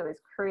first do is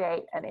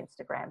create an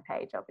Instagram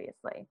page,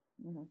 obviously.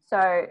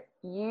 So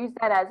use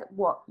that as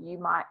what you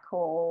might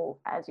call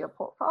as your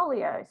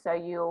portfolio. So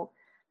you'll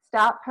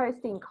start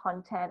posting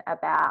content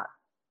about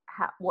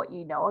what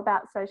you know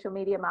about social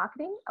media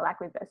marketing, like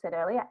we've said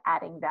earlier,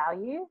 adding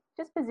value,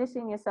 just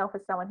positioning yourself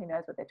as someone who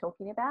knows what they're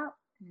talking about.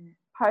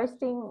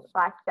 Posting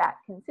like that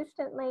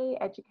consistently,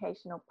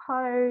 educational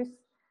posts.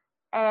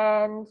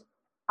 And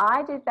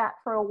I did that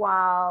for a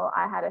while.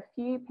 I had a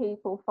few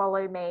people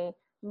follow me,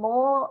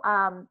 more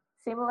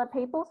similar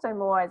people, so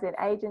more as in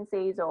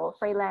agencies or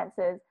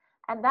freelancers.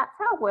 And that's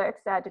how work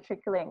started to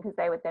trickle in, because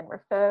they would then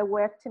refer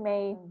work to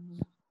me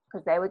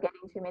because they were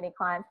getting too many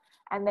clients.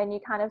 And then you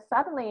kind of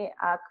suddenly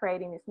are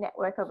creating this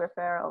network of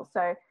referrals.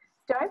 So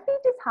don't be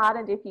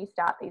disheartened if you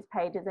start these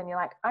pages and you're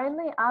like,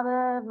 only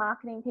other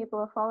marketing people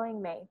are following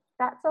me.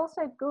 That's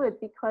also good,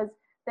 because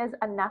there's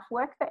enough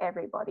work for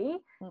everybody.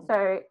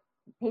 So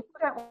people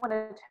don't want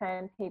to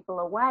turn people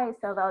away,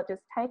 so they'll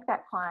just take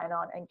that client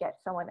on and get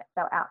someone,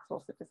 they'll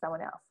outsource it to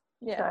someone else.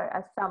 So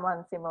as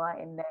someone similar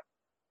in their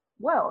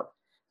world.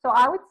 So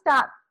I would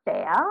start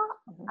there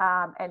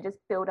and just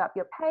build up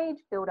your page,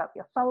 build up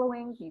your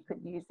following. You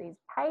could use these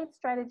paid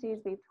strategies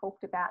we've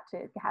talked about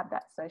to have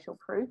that social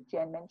proof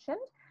Jen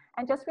mentioned,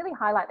 and just really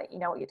highlight that you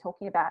know what you're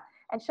talking about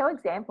and show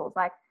examples.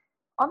 Like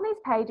on these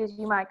pages,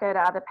 you might go to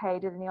other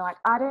pages and you're like,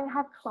 I don't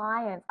have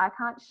clients, I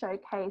can't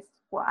showcase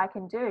what I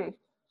can do.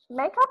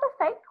 Make up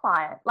a fake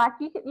client. Like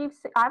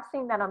I've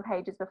seen that on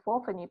pages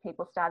before for new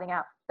people starting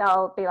out.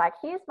 They'll be like,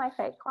 here's my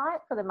fake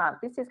client for the month.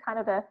 This is kind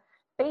of a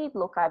feed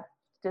look I've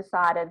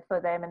decided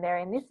for them, and they're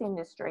in this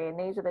industry, and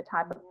these are the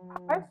type of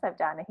posts I've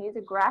done, and here's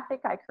a graphic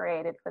I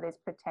created for this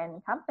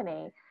pretend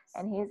company,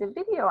 and here's a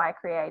video I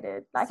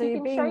created. Like, so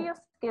you can show your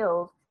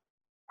skills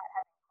at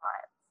having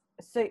clients.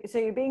 So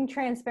you're being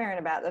transparent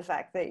about the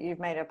fact that you've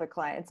made up a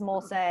client. It's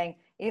more saying,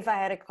 if I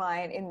had a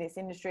client in this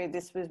industry,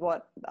 this was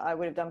what I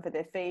would have done for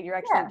their feed. You're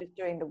actually just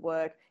doing the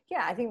work.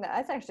 Yeah, I think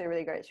that's actually a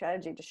really great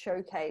strategy to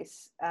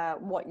showcase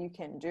what you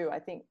can do. I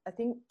think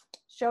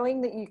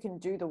showing that you can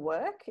do the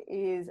work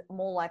is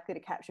more likely to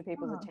capture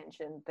people's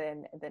attention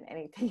than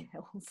anything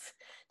else,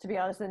 to be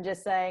honest, than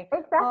just saying,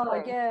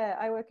 oh yeah,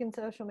 I work in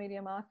social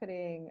media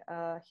marketing,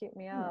 hit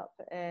me up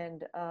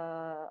and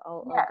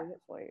I'll do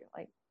it for you.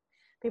 Like,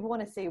 people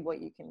want to see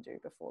what you can do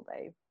before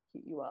they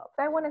hit you up.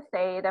 They want to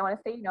see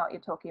you know what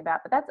you're talking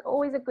about. But that's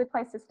always a good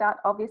place to start,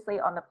 obviously,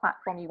 on the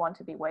platform you want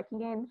to be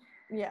working in.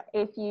 Yeah.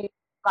 If you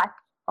like,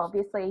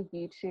 obviously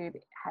YouTube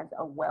has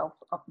a wealth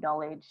of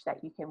knowledge that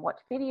you can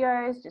watch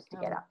videos just to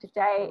get up to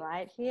date.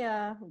 Right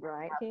here.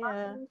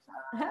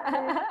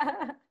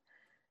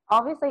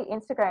 Obviously,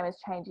 Instagram is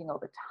changing all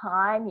the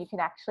time. You can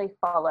actually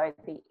follow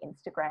the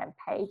Instagram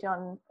page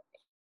on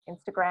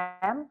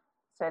Instagram.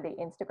 So the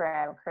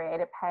Instagram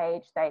creator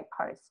page, they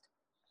post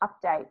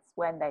updates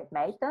when they've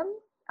made them.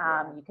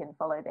 You can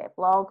follow their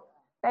blog.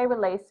 They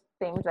release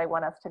things they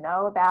want us to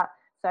know about.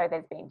 So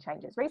there's been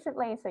changes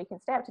recently. So you can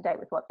stay up to date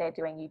with what they're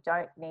doing. You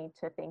don't need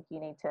to think you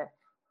need to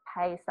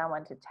pay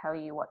someone to tell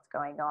you what's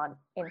going on.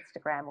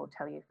 Instagram will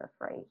tell you for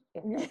free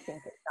if they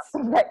think it's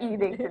something that you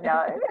need to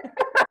know.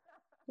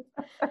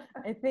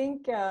 I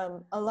think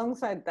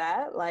alongside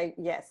that, like,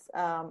 yes,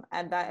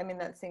 and that, I mean,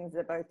 that's things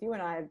that both you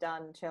and I have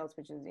done, Chels,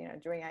 which is, you know,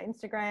 doing our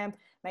Instagram,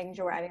 making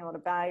sure we're adding a lot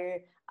of value,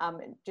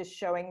 just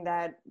showing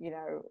that, you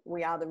know,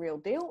 we are the real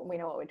deal, we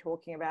know what we're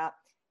talking about.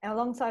 And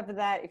alongside of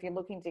that, if you're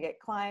looking to get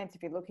clients,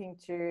 if you're looking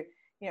to,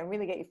 you know,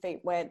 really get your feet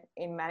wet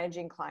in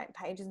managing client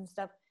pages and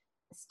stuff,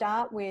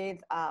 start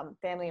with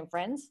family and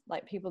friends,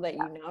 like people that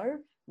you know,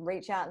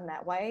 reach out in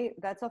that way.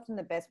 That's often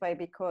the best way,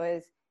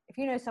 because if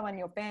you know someone in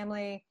your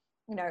family,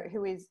 you know,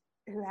 who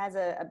has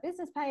a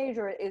business page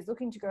or is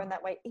looking to go in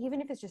that way,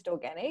 even if it's just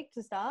organic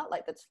to start,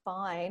 like, that's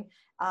fine.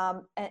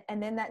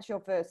 And then that's your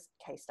first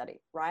case study,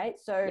 right?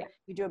 So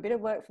you do a bit of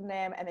work from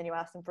them and then you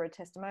ask them for a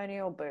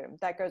testimonial, boom,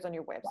 that goes on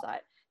your website.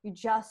 You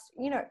just,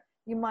 you know,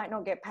 you might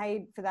not get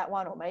paid for that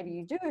one, or maybe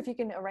you do if you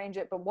can arrange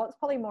it. But what's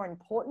probably more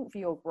important for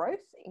your growth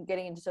in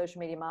getting into social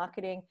media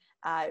marketing,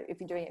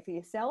 if you're doing it for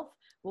yourself,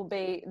 will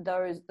be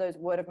those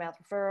word of mouth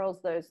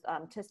referrals, those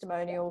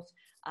testimonials,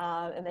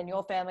 and then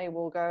your family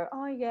will go,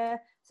 oh yeah,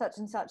 such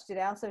and such did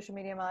our social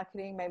media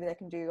marketing. Maybe they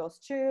can do yours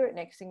too.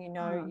 Next thing you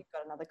know, you've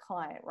got another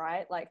client,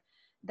 right? Like,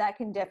 that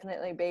can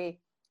definitely be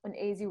an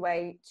easy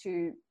way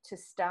to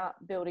start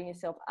building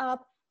yourself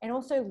up. And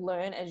also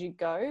learn as you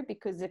go,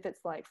 because if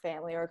it's like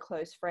family or a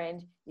close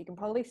friend, you can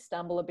probably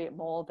stumble a bit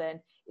more than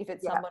if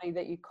it's somebody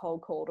that you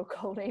cold called or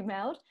cold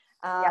emailed.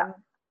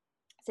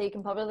 So you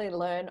can probably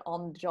learn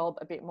on the job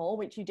a bit more,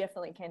 which you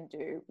definitely can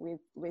do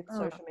with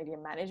social media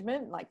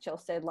management. Like Chel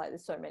said, like,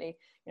 there's so many,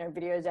 you know,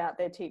 videos out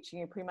there teaching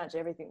you pretty much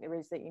everything there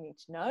is that you need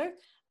to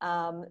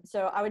know.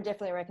 So I would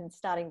definitely recommend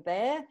starting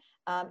there.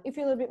 If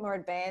you're a little bit more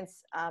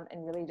advanced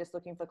and really just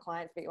looking for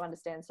clients, but you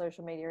understand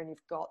social media and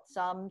you've got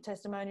some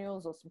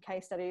testimonials or some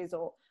case studies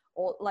or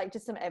like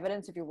just some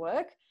evidence of your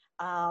work,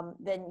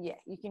 then yeah,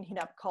 you can hit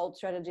up cold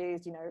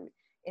strategies, you know,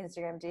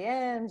 Instagram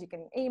DMs, you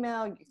can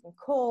email, you can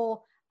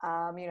call.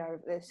 You know,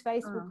 there's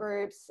Facebook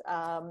groups,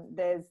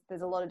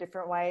 there's a lot of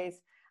different ways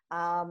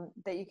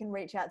that you can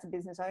reach out to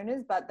business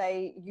owners, but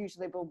they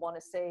usually will want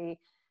to see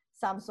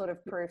some sort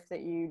of proof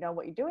that you know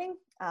what you're doing,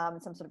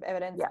 some sort of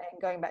evidence.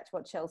 And going back to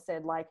what Chel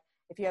said, like,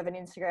 if you have an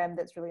Instagram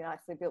that's really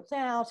nicely built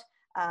out,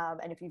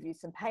 and if you've used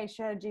some paid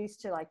strategies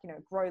to, like, you know,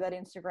 grow that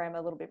Instagram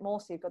a little bit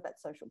more, so you've got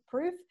that social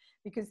proof.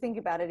 Because think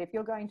about it, if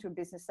you're going to a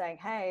business saying,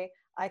 hey,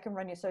 I can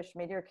run your social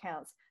media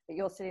accounts, but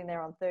you're sitting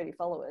there on 30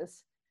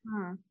 followers,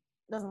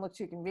 doesn't look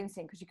too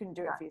convincing, because you couldn't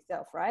do it for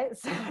yourself, right?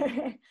 So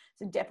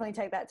definitely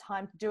take that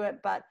time to do it.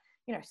 But,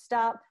 you know,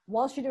 start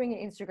whilst you're doing your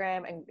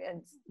Instagram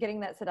and getting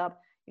that set up.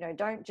 You know,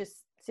 don't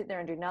just sit there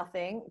and do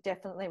nothing.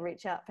 Definitely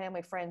reach out,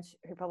 family, friends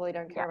who probably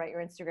don't care about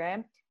your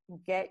Instagram.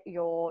 Get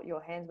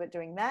your hands wet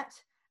doing that,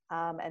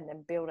 and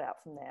then build out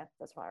from there.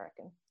 That's what I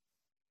reckon.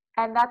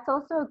 And that's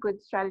also a good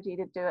strategy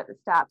to do at the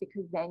start,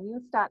 because then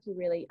you'll start to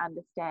really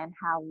understand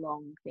how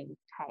long things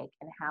take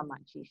and how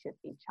much you should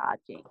be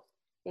charging.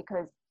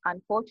 Because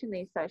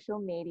unfortunately, social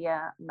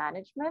media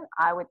management,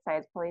 I would say,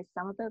 is probably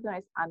some of the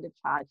most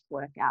undercharged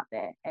work out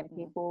there. And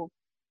people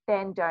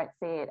then don't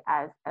see it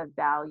as a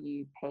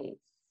value piece.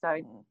 So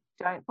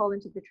don't fall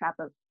into the trap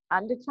of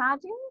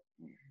undercharging.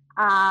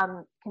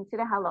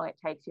 Consider how long it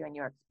takes you and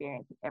your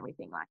experience and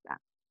everything like that.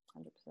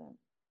 100%.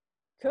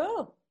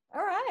 Cool.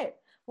 All right.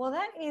 Well,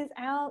 that is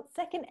our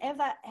second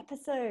ever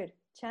episode.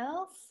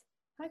 Chels,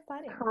 how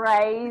exciting.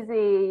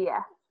 Crazy.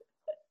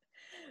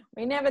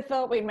 We never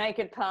thought we'd make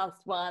it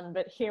past 1,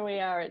 but here we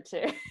are at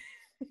 2.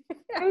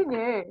 Who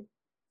knew?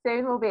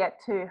 Soon we'll be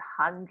at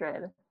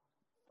 200.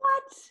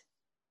 What?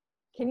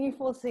 Can you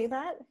foresee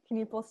that? Can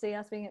you foresee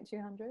us being at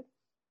 200?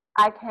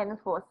 I can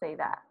foresee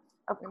that.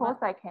 Of course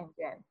I can,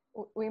 Jen.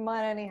 We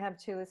might only have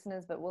 2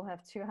 listeners, but we'll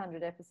have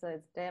 200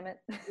 episodes. Damn it.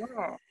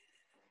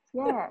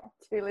 Yeah.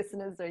 2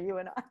 listeners are you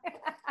and I.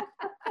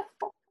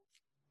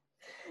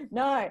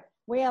 No,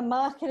 we are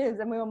marketers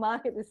and we will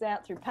market this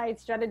out through paid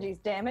strategies,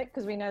 damn it,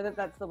 because we know that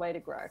that's the way to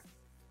grow.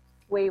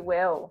 We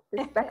will.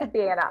 That could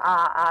be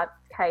our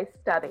case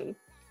study.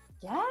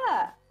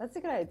 Yeah, that's a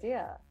good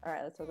idea. All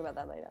right, let's talk about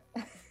that later.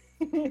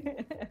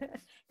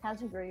 How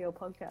to grow your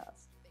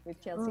podcast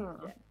with Chelsea and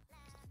Jen.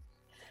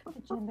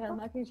 The Jen Bale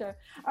Marketing Show.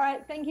 All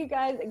right, thank you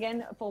guys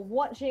again for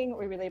watching.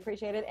 We really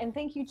appreciate it. And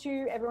thank you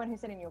to everyone who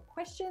sent in your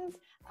questions.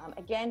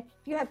 Again,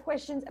 if you have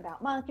questions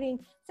about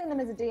marketing, send them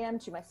as a DM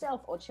to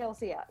myself or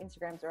Chelsea. Our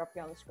Instagrams are up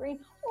here on the screen,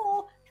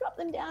 or drop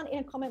them down in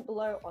a comment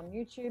below on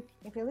YouTube.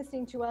 If you're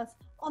listening to us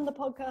on the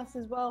podcast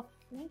as well,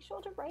 make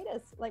sure to rate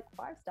us like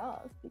 5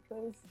 stars,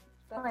 because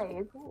that's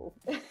really cool.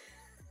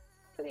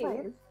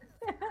 Please.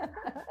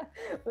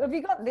 Well, if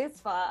you got this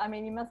far, I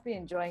mean, you must be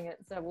enjoying it.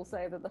 So we'll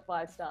say that the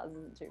 5 stars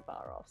isn't too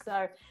far off.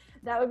 So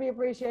that would be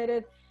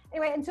appreciated.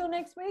 Anyway, until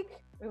next week,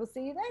 we will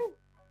see you then.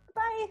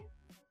 Bye.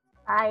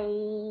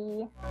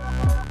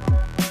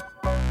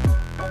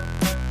 Bye.